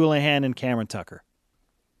Michaela Coulihan and Cameron Tucker?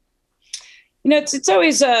 It's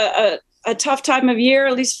always a tough time of year,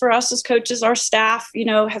 at least for us as coaches, our staff,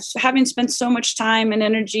 having spent so much time and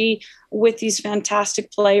energy with these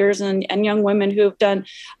fantastic players and young women who have done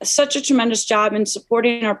such a tremendous job in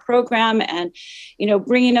supporting our program and,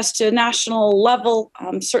 bringing us to a national level.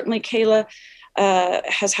 Certainly Kayla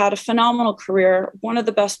has had a phenomenal career, one of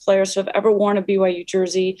the best players who have ever worn a BYU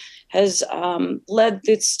jersey, has led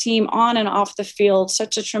this team on and off the field,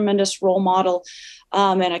 such a tremendous role model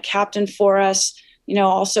and a captain for us.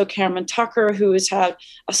 Also Cameron Tucker, who has had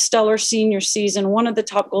a stellar senior season, one of the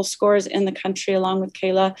top goal scorers in the country, along with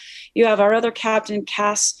Kayla. You have our other captain,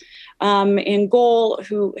 Cass, in goal,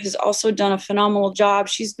 who has also done a phenomenal job.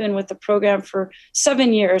 She's been with the program for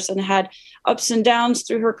 7 years and had ups and downs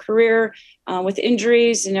through her career with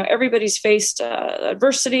injuries. Everybody's faced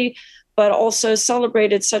adversity, but also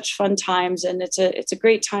celebrated such fun times. And it's a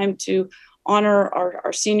great time to honor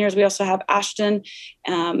our seniors. We also have Ashton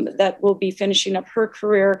that will be finishing up her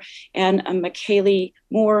career, and McKaylee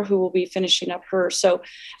Moore, who will be finishing up hers. So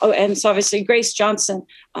obviously Grace Johnson,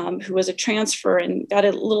 who was a transfer and got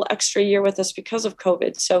a little extra year with us because of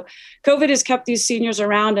COVID. So COVID has kept these seniors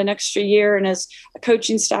around an extra year, and as a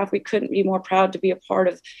coaching staff, we couldn't be more proud to be a part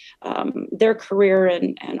of their career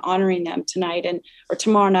and honoring them tonight or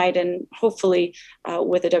tomorrow night, and hopefully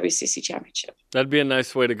with a WCC championship. That'd be a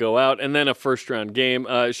nice way to go out. And then a first-round game.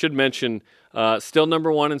 I should mention, still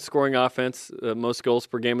number one in scoring offense, most goals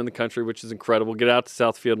per game in the country, which is incredible. Get out to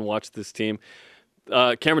Southfield and watch this team.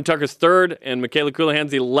 Cameron Tucker's third, and Michaela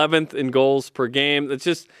Coulihan's 11th in goals per game. That's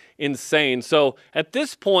just insane. So at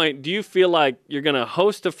this point, do you feel like you're going to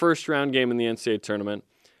host a first-round game in the NCAA tournament,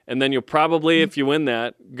 and then you'll probably, if you win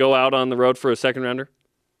that, go out on the road for a second-rounder?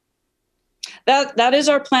 That is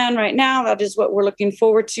our plan right now. That is what we're looking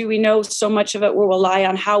forward to. We know so much of it will rely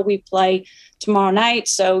on how we play tomorrow night.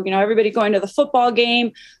 So, everybody going to the football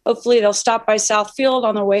game, hopefully they'll stop by Southfield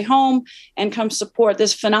on their way home and come support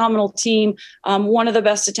this phenomenal team. One of the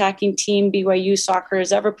best attacking team BYU soccer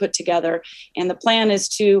has ever put together. And the plan is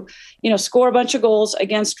to, score a bunch of goals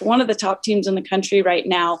against one of the top teams in the country right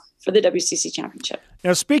now for the WCC championship.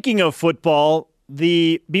 Now, speaking of football,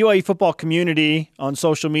 the BYU football community on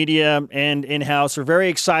social media and in-house are very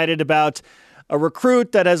excited about a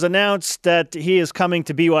recruit that has announced that he is coming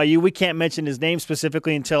to BYU. We can't mention his name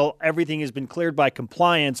specifically until everything has been cleared by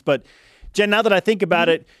compliance. But, Jen, now that I think about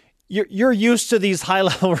it, you're used to these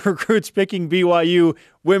high-level recruits picking BYU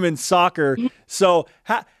women's soccer. So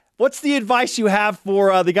what's the advice you have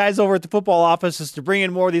for the guys over at the football offices to bring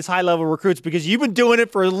in more of these high-level recruits? Because you've been doing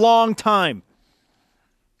it for a long time.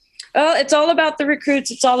 Well, it's all about the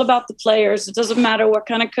recruits. It's all about the players. It doesn't matter what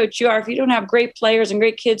kind of coach you are. If you don't have great players and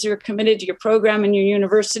great kids who are committed to your program and your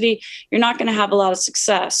university, you're not going to have a lot of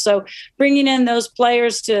success. So bringing in those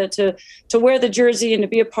players to wear the jersey and to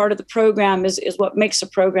be a part of the program is what makes a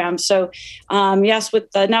program. So, yes, with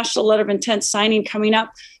the National Letter of Intent signing coming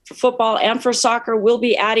up for football and for soccer, we'll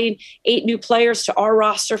be adding 8 new players to our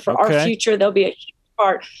roster for our future. They'll be a huge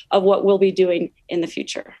part of what we'll be doing in the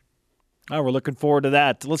future. Oh, we're looking forward to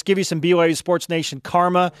that. Let's give you some BYU Sports Nation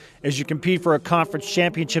karma as you compete for a conference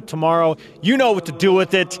championship tomorrow. You know what to do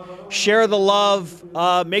with it. Share the love.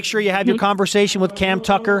 Make sure you have your conversation with Cam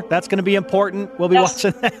Tucker. That's going to be important. We'll be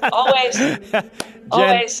watching that. Always. Jen,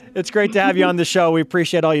 Always. It's great to have you on the show. We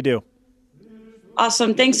appreciate all you do.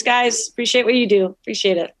 Awesome. Thanks, guys. Appreciate what you do.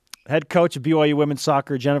 Appreciate it. Head coach of BYU women's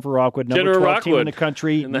soccer, Jennifer Rockwood, number 12 team in the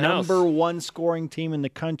country, number 1 scoring team in the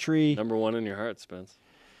country. Number 1 in your heart, Spence.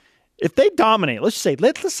 If they dominate, let's say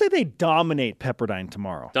they dominate Pepperdine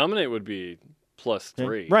tomorrow. Dominate would be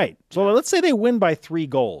 +3. Right. So let's say they win by 3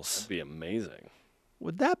 goals. That'd be amazing.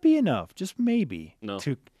 Would that be enough? Just maybe. No.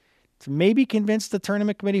 To maybe convince the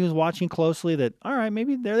tournament committee who's watching closely that, all right,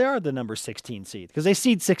 maybe they are the number 16 seed. Because they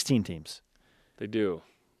seed 16 teams. They do.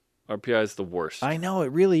 RPI is the worst. I know,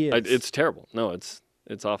 it really is. It's terrible. No, it's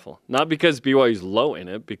awful. Not because BYU's low in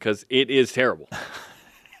it, because it is terrible.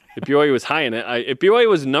 If BYU was high in it, if BYU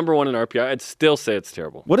was number 1 in RPI, I'd still say it's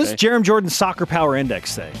terrible. What does Jerem Jordan's Soccer Power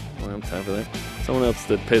Index say? Well, I'm time for that. Someone else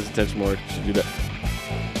that pays attention more should do that.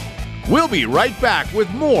 We'll be right back with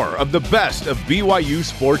more of the best of BYU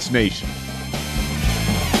Sports Nation.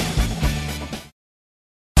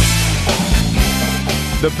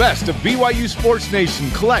 The best of BYU Sports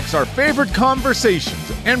Nation collects our favorite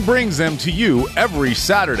conversations and brings them to you every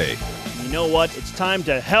Saturday. You know what? It's time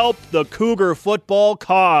to help the Cougar football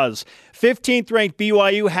cause. 15th ranked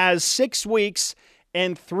BYU has 6 weeks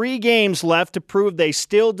and 3 games left to prove they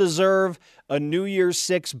still deserve a New Year's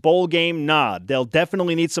 6 bowl game nod. They'll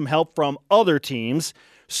definitely need some help from other teams.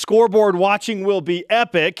 Scoreboard watching will be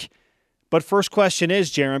epic. But first question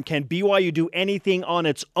is, Jerem, can BYU do anything on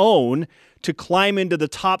its own to climb into the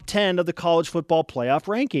top 10 of the college football playoff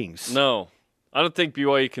rankings? No. I don't think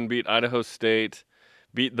BYU can beat Idaho State,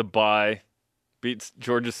 beat the bye, beat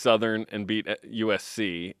Georgia Southern, and beat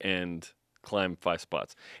USC and climb 5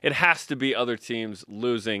 spots. It has to be other teams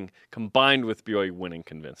losing combined with BYU winning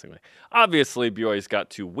convincingly. Obviously, BYU's got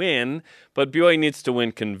to win, but BYU needs to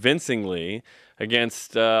win convincingly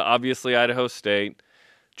against, obviously, Idaho State,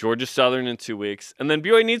 Georgia Southern in 2 weeks, and then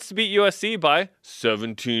BYU needs to beat USC by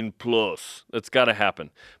 17 plus. That's got to happen.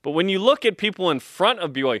 But when you look at people in front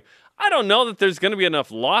of BYU, I don't know that there's going to be enough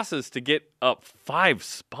losses to get up 5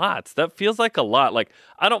 spots. That feels like a lot. Like,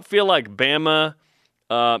 I don't feel like Bama,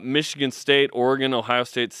 Michigan State, Oregon, Ohio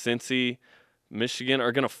State, Cincy, Michigan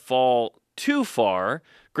are going to fall too far.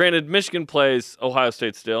 Granted, Michigan plays Ohio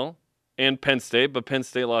State still and Penn State, but Penn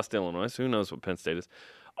State lost to Illinois, so who knows what Penn State is.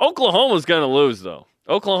 Oklahoma's going to lose, though.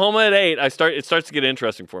 Oklahoma at 8, it starts to get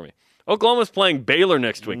interesting for me. Oklahoma's playing Baylor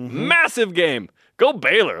next week. Massive game. Go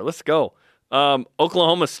Baylor. Let's go.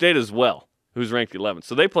 Oklahoma State as well, who's ranked 11th.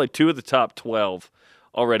 So they play 2 of the top 12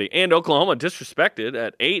 already. And Oklahoma disrespected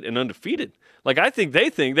at 8 and undefeated. Like, I think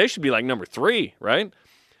they should be like number 3, right?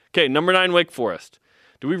 Okay, number 9, Wake Forest.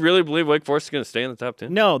 Do we really believe Wake Forest is going to stay in the top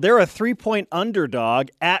 10? No, they're a 3-point underdog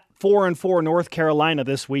at 4-4 North Carolina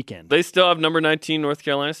this weekend. They still have number 19 North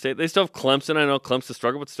Carolina State. They still have Clemson. I know Clemson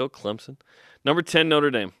struggled, but still Clemson. Number 10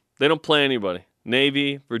 Notre Dame. They don't play anybody.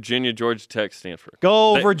 Navy, Virginia, Georgia Tech, Stanford.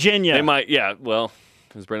 Virginia. They might, yeah. Well,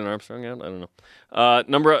 is Brendan Armstrong out? I don't know.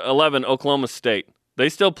 Number 11, Oklahoma State. They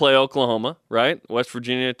still play Oklahoma, right? West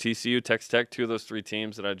Virginia, TCU, Texas Tech, 2 of those 4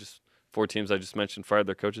 teams I just mentioned fired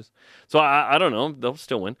their coaches. So I don't know. They'll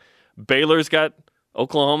still win. Baylor's got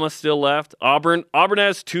Oklahoma still left. Auburn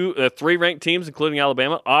has 3 ranked teams, including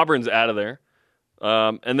Alabama. Auburn's out of there.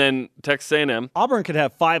 And then Texas A&M. Auburn could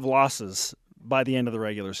have 5 losses by the end of the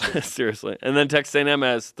regular season. Seriously. And then Texas A&M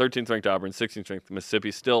has 13th ranked Auburn, 16th ranked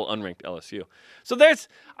Mississippi, still unranked LSU. So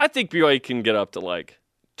I think BYU can get up to like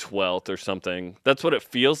 12th or something. That's what it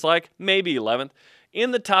feels like. Maybe 11th.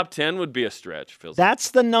 In the top 10 would be a stretch.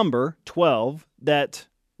 That's the number, 12, that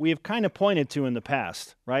we have kind of pointed to in the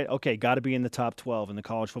past, right? Okay, got to be in the top 12 in the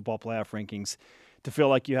college football playoff rankings to feel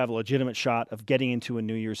like you have a legitimate shot of getting into a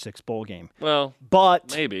New Year's 6 bowl game. Well,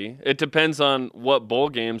 but maybe. It depends on what bowl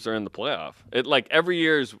games are in the playoff. Every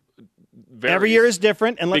year is varies. Every year is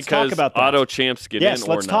different, and let's talk about that. Auto champs get in or not. Yes,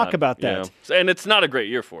 let's talk about that. Yeah. And it's not a great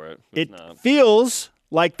year for it. It feels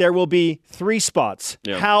like there will be 3 spots.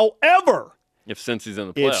 Yeah. However, if Cincy's in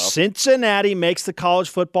the playoff. If Cincinnati makes the college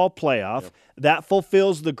football playoff, that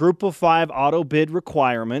fulfills the Group of 5 auto bid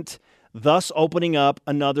requirement, thus opening up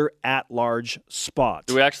another at-large spot.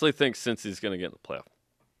 Do we actually think Cincy's going to get in the playoff?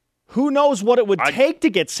 Who knows what it would take to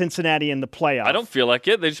get Cincinnati in the playoff? I don't feel like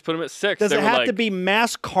it. They just put them at 6. Does it have to be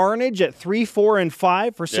mass carnage at 3, 4, and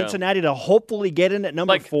 5 for Cincinnati to hopefully get in at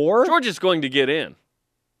number 4? Georgia's going to get in.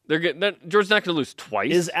 Georgia's not going to lose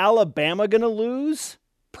twice. Is Alabama going to lose?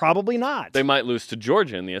 Probably not. They might lose to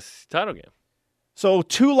Georgia in the SEC title game. So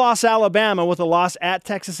 2-loss Alabama with a loss at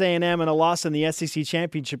Texas A&M and a loss in the SEC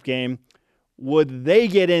championship game. Would they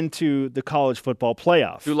get into the college football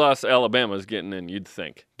playoff? 2-loss Alabama is getting in, you'd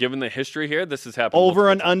think. Given the history here, this has happened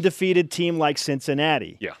over an undefeated team like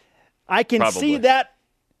Cincinnati. Yeah. I can see that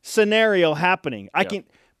scenario happening.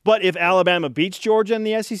 But if Alabama beats Georgia in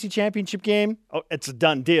the SEC championship game, it's a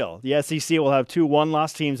done deal. The SEC will have 2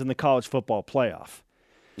 one-loss teams in the college football playoff.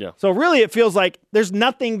 Yeah. So really it feels like there's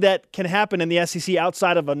nothing that can happen in the SEC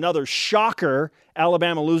outside of another shocker,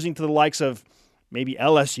 Alabama losing to the likes of maybe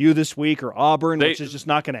LSU this week or Auburn, which is just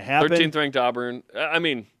not going to happen. 13th ranked Auburn. I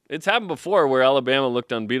mean, it's happened before where Alabama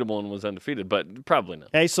looked unbeatable and was undefeated, but probably not.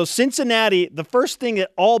 Okay, so Cincinnati, the first thing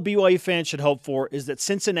that all BYU fans should hope for is that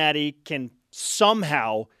Cincinnati can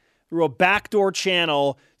somehow, through a backdoor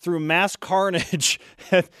channel, through mass carnage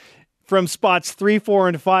from spots 3, 4,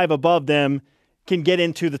 and 5 above them, can get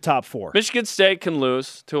into the top 4. Michigan State can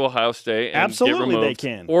lose to Ohio State and Absolutely get removed. they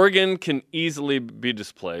can. Oregon can easily be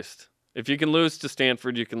displaced. If you can lose to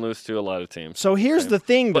Stanford, you can lose to a lot of teams. So here's the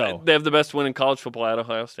thing, though. But they have the best win in college football at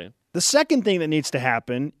Ohio State. The second thing that needs to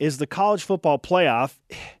happen is the college football playoff.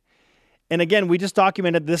 And again, we just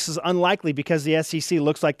documented this is unlikely because the SEC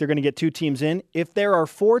looks like they're going to get 2 teams in. If there are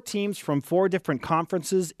 4 teams from 4 different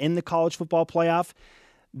conferences in the college football playoff,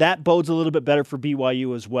 that bodes a little bit better for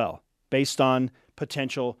BYU as well, based on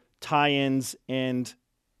potential tie-ins and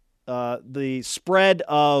the spread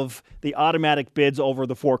of the automatic bids over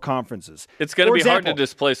the 4 conferences. It's going to be hard to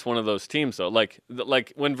displace one of those teams, though. Like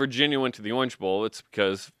when Virginia went to the Orange Bowl, it's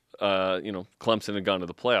because Clemson had gone to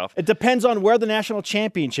the playoff. It depends on where the national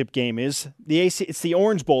championship game is. It's the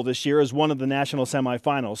Orange Bowl this year as one of the national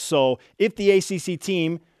semifinals. So if the ACC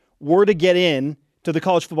team were to get in to the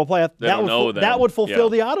college football playoff, that would fulfill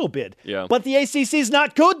the auto bid. Yeah. But the ACC is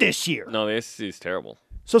not good this year. No, the ACC is terrible.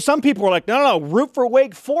 So some people are like, no, root for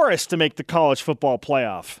Wake Forest to make the college football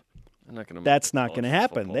playoff. That's not going to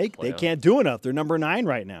happen. They can't do enough. They're number 9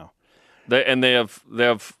 right now. They have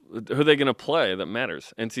who are they going to play that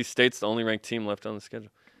matters? NC State's the only ranked team left on the schedule.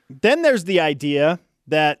 Then there's the idea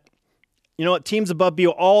that all teams above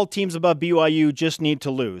BYU just need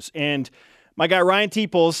to lose. And my guy Ryan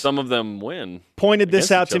Teeples, some of them win, pointed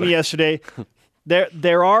this out to me yesterday.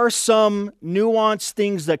 There are some nuanced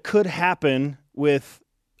things that could happen with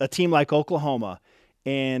a team like Oklahoma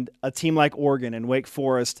and a team like Oregon and Wake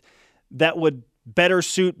Forest that would better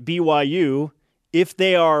suit BYU if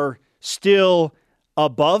they are still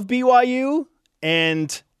above BYU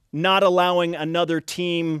and not allowing another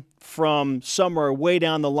team from somewhere way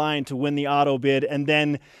down the line to win the auto bid, and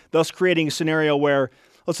then thus creating a scenario where,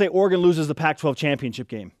 let's say Oregon loses the Pac-12 championship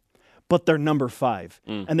game, but they're number 5,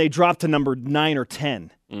 and they drop to number 9 or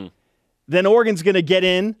 10. Then Oregon's going to get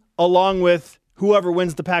in along with whoever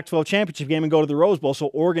wins the Pac-12 championship game and go to the Rose Bowl, so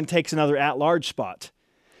Oregon takes another at-large spot.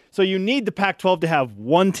 So you need the Pac-12 to have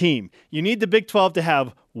 1 team. You need the Big 12 to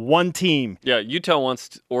have 1 team. Yeah, Utah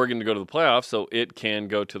wants Oregon to go to the playoffs so it can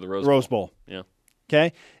go to the Rose Bowl. Yeah.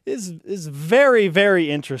 Okay? It's very,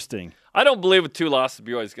 very interesting. I don't believe with 2 losses,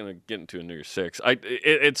 BYU is going to get into a New Year's 6.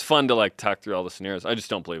 It's fun to talk through all the scenarios. I just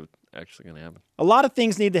don't believe it's actually going to happen. A lot of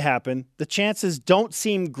things need to happen. The chances don't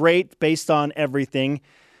seem great based on everything.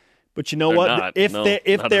 But you know what?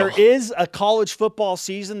 If there is a college football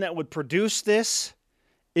season that would produce this,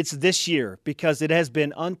 it's this year because it has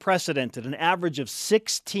been unprecedented. An average of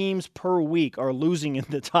 6 teams per week are losing in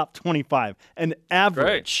the top 25. An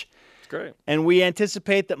average. It's great. And we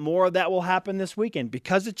anticipate that more of that will happen this weekend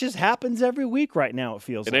because it just happens every week right now, it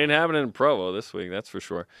feels like. It ain't happening in Provo this week, that's for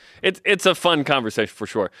sure. It's a fun conversation for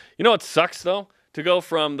sure. You know what sucks, though? To go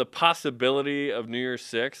from the possibility of New Year's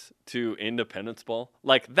 6 to Independence Bowl.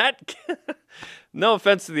 Like that, no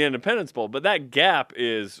offense to the Independence Bowl, but that gap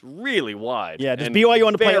is really wide. Yeah, does BYU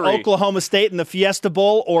want to play Oklahoma State in the Fiesta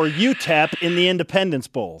Bowl or UTEP in the Independence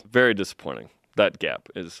Bowl? Very disappointing. That gap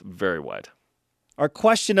is very wide. Our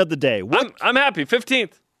question of the day. I'm happy.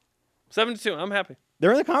 15th. 7-2. I'm happy.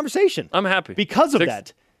 They're in the conversation. I'm happy. Because of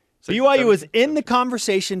that. BYU is in the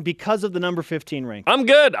conversation because of the number 15 rank. I'm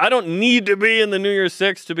good. I don't need to be in the New Year's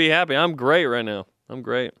Six to be happy. I'm great right now. I'm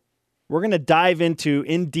great. We're going to dive into,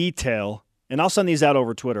 in detail, and I'll send these out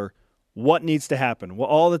over Twitter, what needs to happen.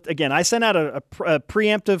 Well, again, I sent out a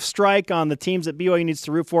preemptive strike on the teams that BYU needs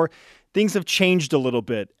to root for. Things have changed a little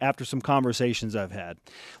bit after some conversations I've had.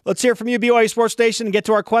 Let's hear from you, BYU Sports Nation, and get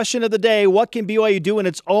to our question of the day. What can BYU do in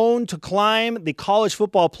its own to climb the college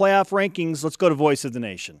football playoff rankings? Let's go to Voice of the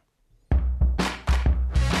Nation.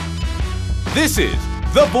 This is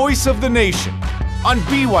the Voice of the Nation on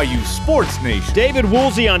BYU Sports Nation. David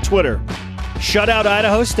Woolsey on Twitter. Shut out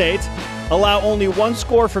Idaho State. Allow only one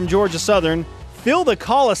score from Georgia Southern. Fill the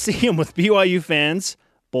Coliseum with BYU fans.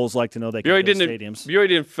 Bulls like to know they can fill stadiums. BYU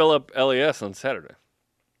didn't fill up LES on Saturday.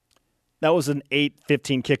 That was an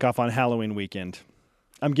 8:15 kickoff on Halloween weekend.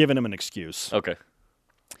 I'm giving him an excuse. Okay.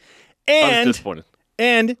 And I was disappointed.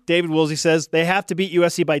 And David Woolsey says they have to beat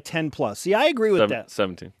USC by 10+. See, I agree with that.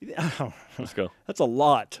 17. Oh, let's go. That's a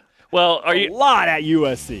lot. Well, a lot at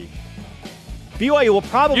USC. BYU will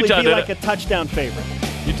probably Utah be like a touchdown favorite.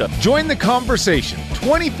 Utah. Join the conversation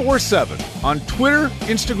 24/7 on Twitter,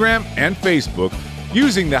 Instagram, and Facebook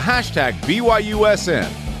using the hashtag BYUSN.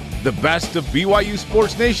 The best of BYU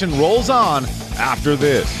Sports Nation rolls on after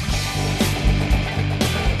this.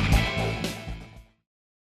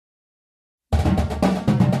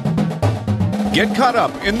 Get caught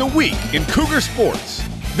up in the week in Cougar Sports.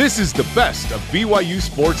 This is the best of BYU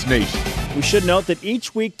Sports Nation. We should note that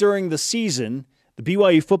each week during the season, the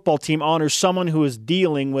BYU football team honors someone who is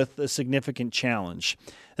dealing with a significant challenge.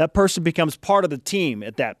 That person becomes part of the team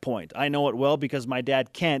at that point. I know it well because my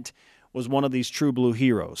dad, Kent, was one of these true blue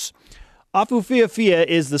heroes. Afu Fiafia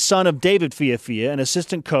is the son of David Fiafia, an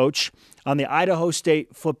assistant coach on the Idaho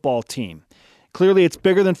State football team. Clearly, it's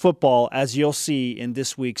bigger than football, as you'll see in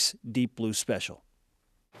this week's Deep Blue special.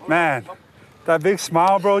 Man, that big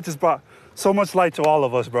smile, bro, just brought so much light to all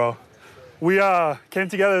of us, bro. We came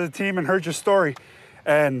together as a team and heard your story,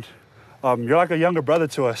 and you're like a younger brother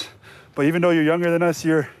to us. But even though you're younger than us,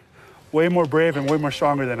 you're way more brave and way more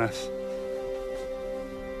stronger than us.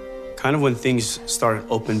 Kind of when things started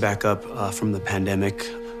open back up from the pandemic,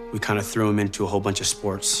 we kind of threw him into a whole bunch of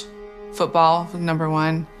sports. Football, number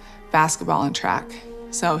one, basketball and track.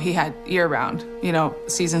 So he had year-round. You know,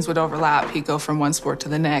 seasons would overlap. He'd go from one sport to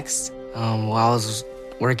the next. Well, I was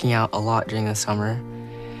working out a lot during the summer,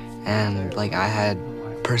 and I had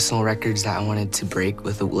personal records that I wanted to break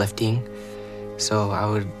with lifting. So I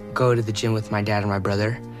would go to the gym with my dad and my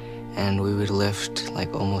brother, and we would lift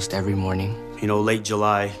almost every morning. You know, late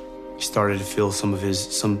July, he started to feel some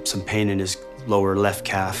pain in his lower left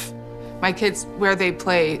calf. My kids, where they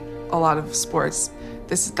play a lot of sports,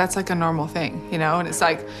 that's like a normal thing, you know? And it's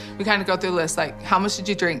we kind of go through a list, how much did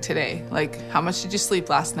you drink today? How much did you sleep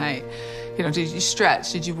last night? You know, did you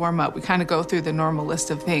stretch? Did you warm up? We kind of go through the normal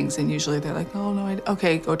list of things, and usually they're like, oh, no,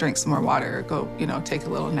 okay, go drink some more water, or go, take a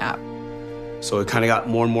little nap. So it kind of got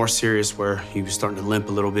more and more serious where he was starting to limp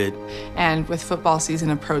a little bit. And with football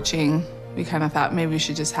season approaching, we kind of thought maybe we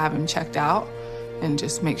should just have him checked out and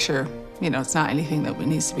just make sure, it's not anything that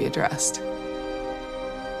needs to be addressed.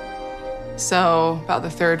 So about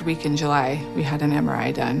the third week in July, we had an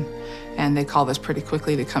MRI done, and they called us pretty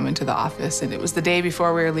quickly to come into the office. And it was the day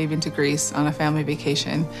before we were leaving to Greece on a family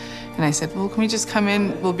vacation. And I said, well, can we just come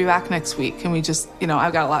in? We'll be back next week. Can we just,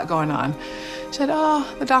 I've got a lot going on. She said,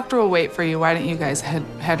 oh, the doctor will wait for you. Why don't you guys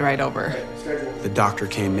head right over? The doctor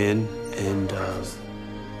came in and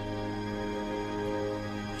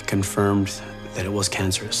confirmed that it was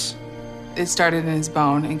cancerous. It started in his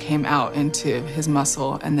bone and came out into his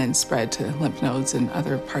muscle and then spread to lymph nodes and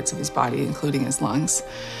other parts of his body, including his lungs.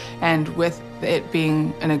 And with it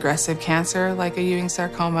being an aggressive cancer like a Ewing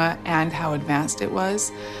sarcoma and how advanced it was,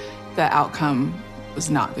 the outcome was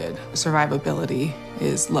not good. Survivability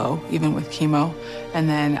is low, even with chemo, and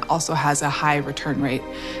then also has a high return rate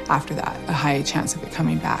after that, a high chance of it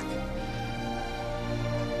coming back.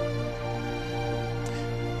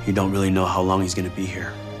 You don't really know how long he's going to be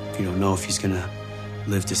here. You don't know if he's going to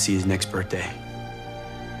live to see his next birthday.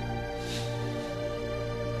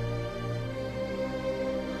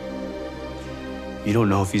 You don't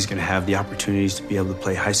know if he's going to have the opportunities to be able to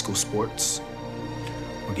play high school sports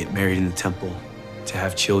or get married in the temple, to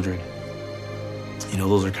have children.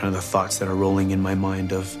 Those are kind of the thoughts that are rolling in my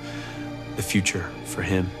mind of the future for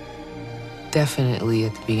him. Definitely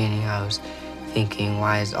at the beginning I was thinking,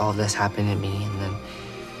 why is all this happening to me? And then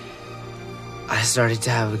I started to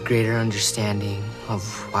have a greater understanding of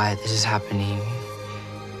why this is happening.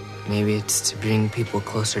 Maybe it's to bring people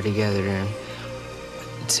closer together and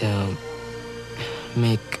to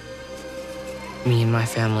make me and my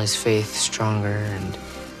family's faith stronger and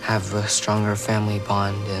have a stronger family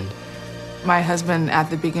bond. And my husband, at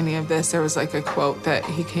the beginning of this, there was like a quote that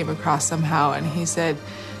he came across somehow, and he said,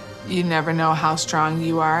 "You never know how strong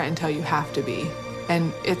you are until you have to be."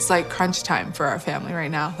 And it's like crunch time for our family right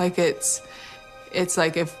now. Like it's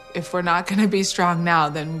like if we're not gonna be strong now,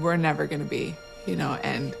 then we're never gonna be,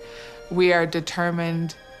 and we are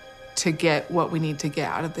determined to get what we need to get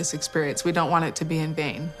out of this experience. We don't want it to be in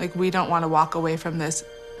vain. Like, we don't want to walk away from this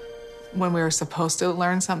when we were supposed to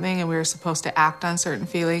learn something and we were supposed to act on certain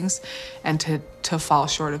feelings and to fall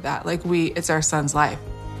short of that. Like, it's our son's life.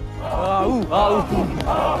 Let's go! Let's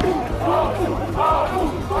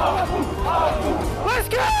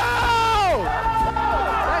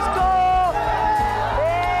go!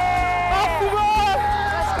 Off the ball!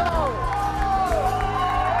 Let's go!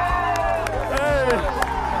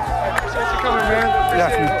 Thanks for coming, man.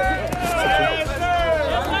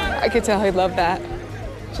 I could tell he loved that.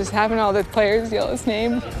 Just having all the players yell his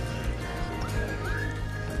name.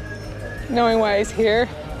 Knowing why he's here,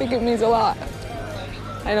 I think it means a lot.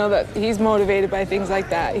 I know that he's motivated by things like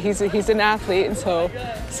that. He's an athlete, and so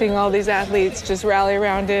seeing all these athletes just rally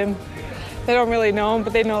around him, they don't really know him,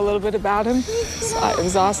 but they know a little bit about him. So it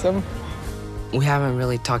was awesome. We haven't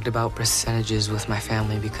really talked about percentages with my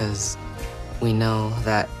family because we know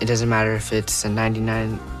that it doesn't matter if it's a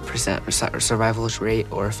 99% survival rate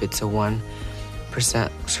or if it's a 1%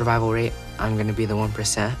 survival rate. I'm going to be the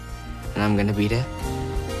 1%, and I'm going to beat it.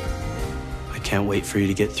 I can't wait for you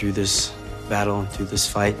to get through this battle and through this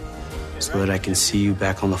fight so that I can see you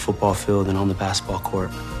back on the football field and on the basketball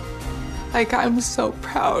court. Like, I'm so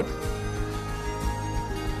proud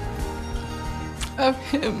of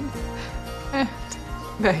him and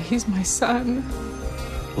that he's my son.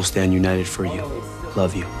 We'll stand united for you.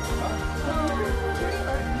 Love you.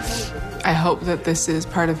 I hope that this is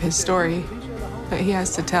part of his story that he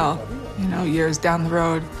has to tell, years down the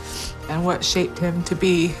road, and what shaped him to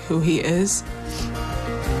be who he is.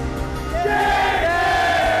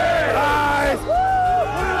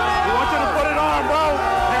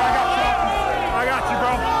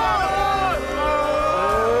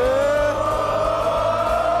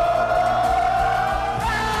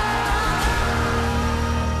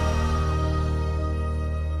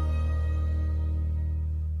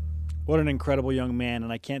 What an incredible young man,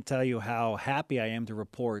 and I can't tell you how happy I am to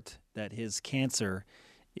report that his cancer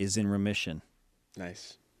is in remission.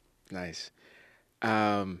 Nice.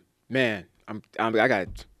 Man, I got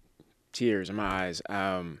tears in my eyes.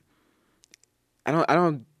 I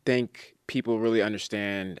don't think people really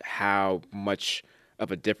understand how much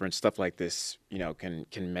of a difference stuff like this, can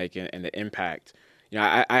make and the impact.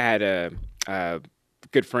 I had a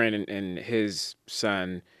good friend and his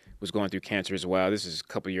son was going through cancer as well. This is a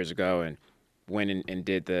couple years ago, and went and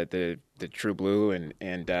did the True Blue and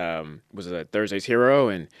was a Thursday's Hero.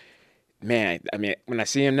 And man, I mean, when I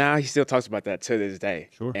see him now, he still talks about that to this day.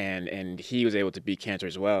 Sure. And he was able to beat cancer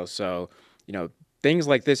as well. So, things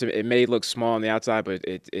like this, it may look small on the outside, but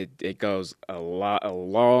it goes a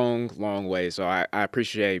long way. So I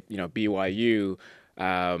appreciate, BYU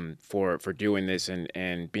for doing this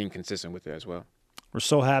and being consistent with it as well. We're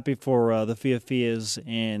so happy for the Fiafias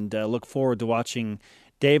and look forward to watching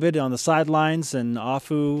David on the sidelines and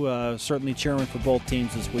Afu certainly cheering for both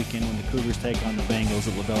teams this weekend when the Cougars take on the Bengals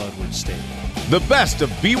at LaVell Edwards Stadium. The best of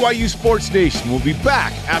BYU Sports Nation will be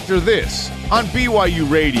back after this on BYU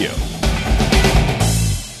Radio.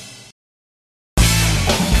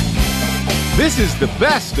 This is the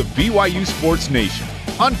best of BYU Sports Nation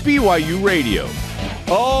on BYU Radio.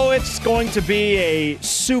 Oh, it's going to be a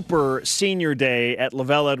super senior day at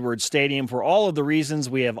LaVell Edwards Stadium for all of the reasons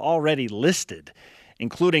we have already listed,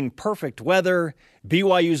 including perfect weather,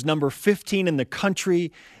 BYU's number 15 in the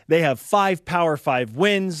country. They have 5 Power 5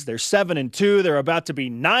 wins. They're 7-2. They're about to be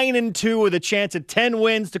 9-2 with a chance at 10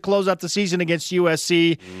 wins to close out the season against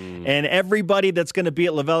USC. And everybody that's going to be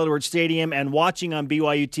at LaVell Edwards Stadium and watching on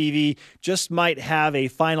BYU TV just might have a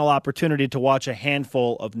final opportunity to watch a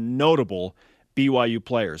handful of notable BYU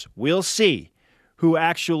players. We'll see who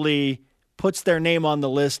actually puts their name on the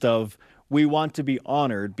list of we want to be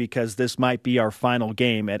honored because this might be our final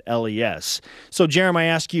game at LES. So, Jeremy, I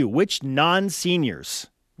ask you, which non-seniors,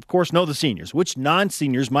 of course, know the seniors, which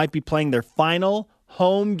non-seniors might be playing their final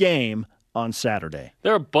home game on Saturday?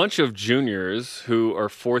 There are a bunch of juniors who are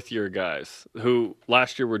fourth-year guys who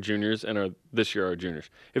last year were juniors and this year are juniors.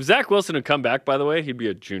 If Zach Wilson had come back, by the way, he'd be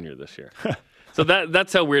a junior this year. So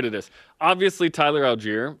that's how weird it is. Obviously, Tyler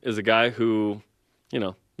Algier is a guy who,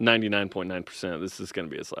 99.9%. This is going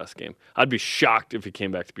to be his last game. I'd be shocked if he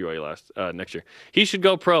came back to BYU next year. He should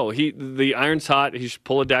go pro. The iron's hot. He should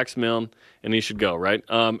pull a Dax Milne, and he should go, right?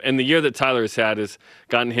 And the year that Tyler has had has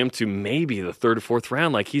gotten him to maybe the third or fourth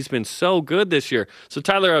round. Like, he's been so good this year. So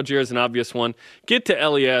Tyler Algier is an obvious one. Get to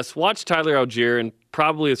LES, watch Tyler Algier, and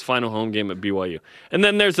probably his final home game at BYU. And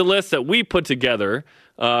then there's a list that we put together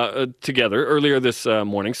earlier this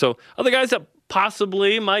morning. So other guys that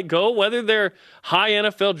possibly might go, whether they're high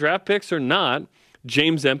NFL draft picks or not.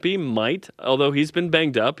 James Empey might, although he's been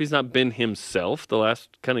banged up. He's not been himself the last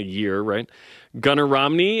kind of year, right? Gunnar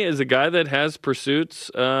Romney is a guy that has pursuits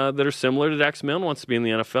that are similar to Dax Milne, wants to be in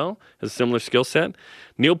the NFL, has a similar skill set.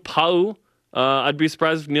 Neil Pau, I'd be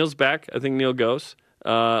surprised if Neil's back. I think Neil goes.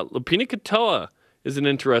 Lupini Katoa is an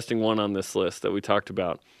interesting one on this list that we talked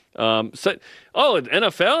about. NFL?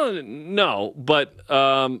 No, but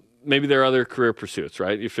maybe there are other career pursuits,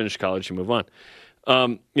 right? You finish college, you move on.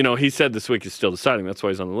 He said this week he's still deciding. That's why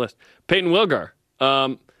he's on the list. Peyton Wilgar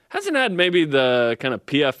hasn't had maybe the kind of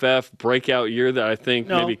PFF breakout year that I think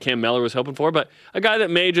maybe Cam Mellor was hoping for, but a guy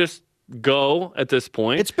that may just go at this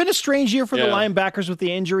point. It's been a strange year for the linebackers with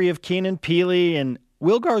the injury of Keenan Peely, and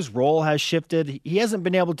Wilgar's role has shifted. He hasn't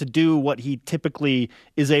been able to do what he typically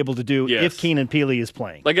is able to do if Keenan Peely is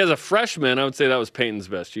playing. Like, as a freshman, I would say that was Peyton's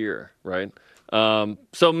best year, right?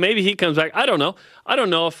 So maybe he comes back. I don't know. I don't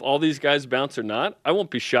know if all these guys bounce or not. I won't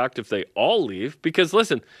be shocked if they all leave because,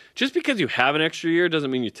 listen, just because you have an extra year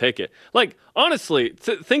doesn't mean you take it. Like, honestly,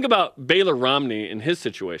 think about Baylor Romney in his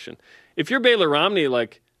situation. If you're Baylor Romney,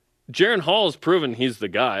 like, Jaron Hall has proven he's the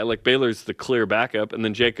guy. Like, Baylor's the clear backup, and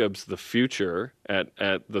then Jacob's the future at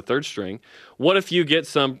the third string. What if you get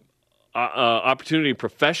some opportunity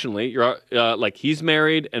professionally? You're like, he's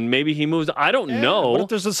married and maybe he moves. I don't know. What if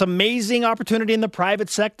there's this amazing opportunity in the private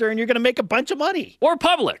sector and you're going to make a bunch of money? Or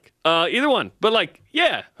public. Either one. But, like,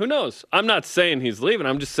 yeah, who knows? I'm not saying he's leaving.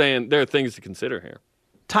 I'm just saying there are things to consider here.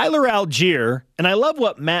 Tyler Algier, and I love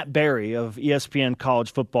what Matt Berry of ESPN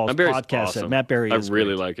College Football's podcast said. Matt Berry is I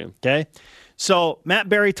really like him. Okay? So Matt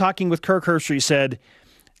Berry, talking with Kirk Herbstreit, said,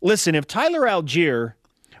 listen, if Tyler Algier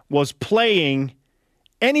was playing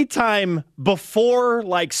anytime before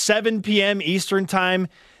like 7 p.m. Eastern time,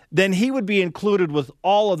 then he would be included with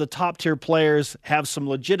all of the top-tier players, have some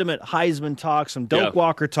legitimate Heisman talk, some Doak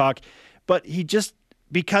Walker talk. But he just,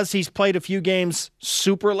 because he's played a few games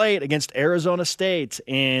super late against Arizona State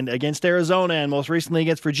and against Arizona and most recently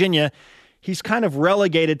against Virginia, he's kind of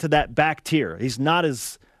relegated to that back tier. He's not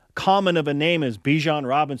as common of a name as Bijan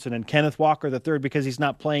Robinson and Kenneth Walker III because he's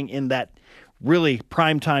not playing in that really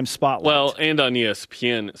primetime spotlight. Well, and on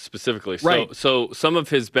ESPN specifically. Right. So some of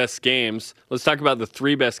his best games, let's talk about the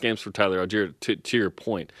 3 best games for Tyler Algier, to your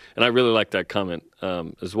point, and I really like that comment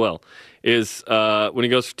as well, is when he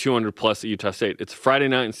goes for 200-plus at Utah State. It's Friday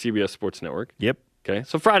night on CBS Sports Network. Yep. Okay,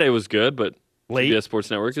 so Friday was good, but late. CBS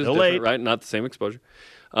Sports Network is Still different, late. right? Not the same exposure.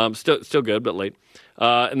 Still good, but late.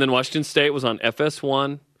 And then Washington State was on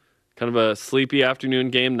FS1. Kind of a sleepy afternoon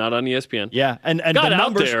game, not on ESPN. Yeah, and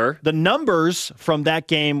the numbers from that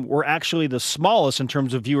game were actually the smallest in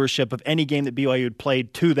terms of viewership of any game that BYU had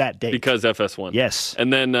played to that date. Because FS1. Yes.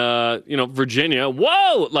 And then, Virginia,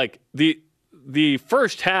 whoa! Like, the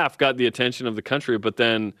first half got the attention of the country, but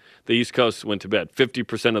then the East Coast went to bed.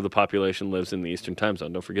 50% of the population lives in the Eastern time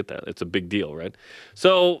zone. Don't forget that. It's a big deal, right?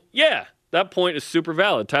 So, yeah, that point is super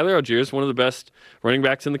valid. Tyler Algier is one of the best running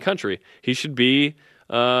backs in the country. He should be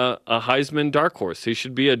a Heisman dark horse. He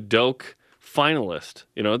should be a Doak finalist.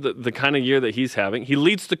 You know, the kind of year that he's having. He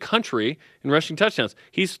leads the country in rushing touchdowns.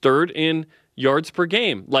 He's third in yards per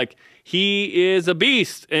game. Like, he is a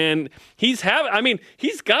beast. And he's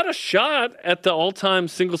got a shot at the all-time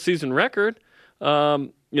single-season record,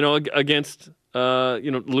 against,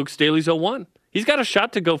 Luke Staley's 01. He's got a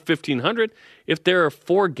shot to go 1,500 if there are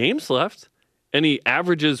 4 games left and he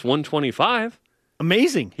averages 125.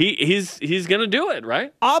 Amazing. He's going to do it,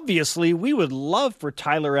 right? Obviously, we would love for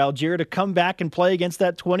Tyler Algier to come back and play against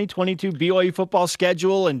that 2022 BYU football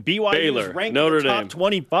schedule, and BYU Baylor, is ranked Notre in the top Dame,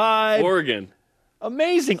 25. Oregon.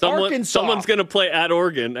 Amazing. Arkansas. Someone's going to play at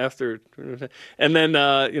Oregon after. And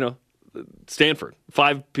then, Stanford.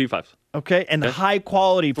 5 P5s. Okay, and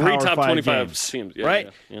high-quality Power 3 top 5 25 games, teams. Yeah, right?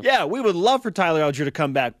 Yeah. We would love for Tyler Algier to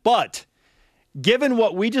come back. But given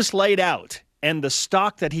what we just laid out and the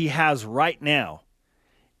stock that he has right now,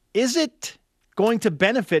 is it going to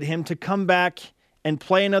benefit him to come back and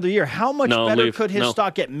play another year? How much better could his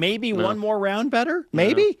stock get? Maybe one more round better?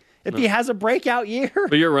 Maybe? If he has a breakout year?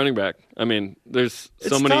 But you're a running back. I mean, there's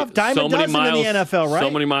so many tough. Dime a dozen miles in the NFL, right?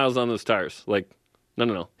 So many miles on those tires. Like,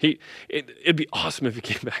 No. It'd be awesome if he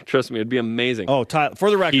came back. Trust me, it'd be amazing. Oh, Tyler, for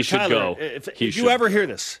the record, he should Tyler, go. If you ever hear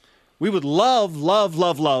this, we would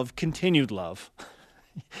love, continued love,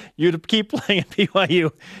 you to keep playing at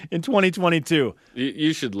BYU in 2022.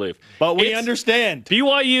 You should leave. But we understand.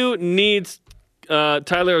 BYU needs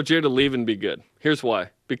Tyler Allgeier to leave and be good. Here's why.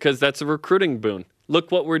 Because that's a recruiting boon.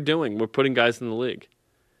 Look what we're doing. We're putting guys in the league.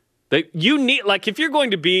 You need, like, if you're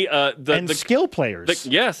going to be the skill players.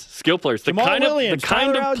 Yes, skill players. Jamal Williams, the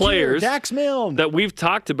kind Tyler of Allgeier, players Dax Milne that we've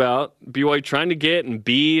talked about BYU trying to get and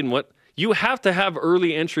be and what you have to have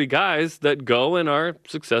early entry guys that go and are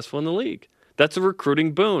successful in the league. That's a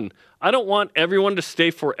recruiting boon. I don't want everyone to stay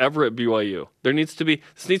forever at BYU. This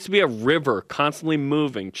needs to be a river, constantly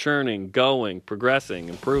moving, churning, going, progressing,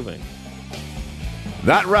 improving.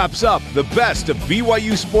 That wraps up the best of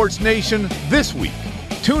BYU Sports Nation this week.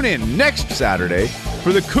 Tune in next Saturday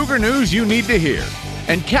for the Cougar news you need to hear.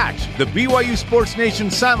 And catch the BYU Sports Nation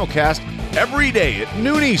simulcast every day at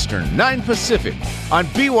noon Eastern, 9 Pacific on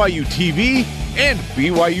BYU TV and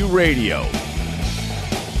BYU Radio.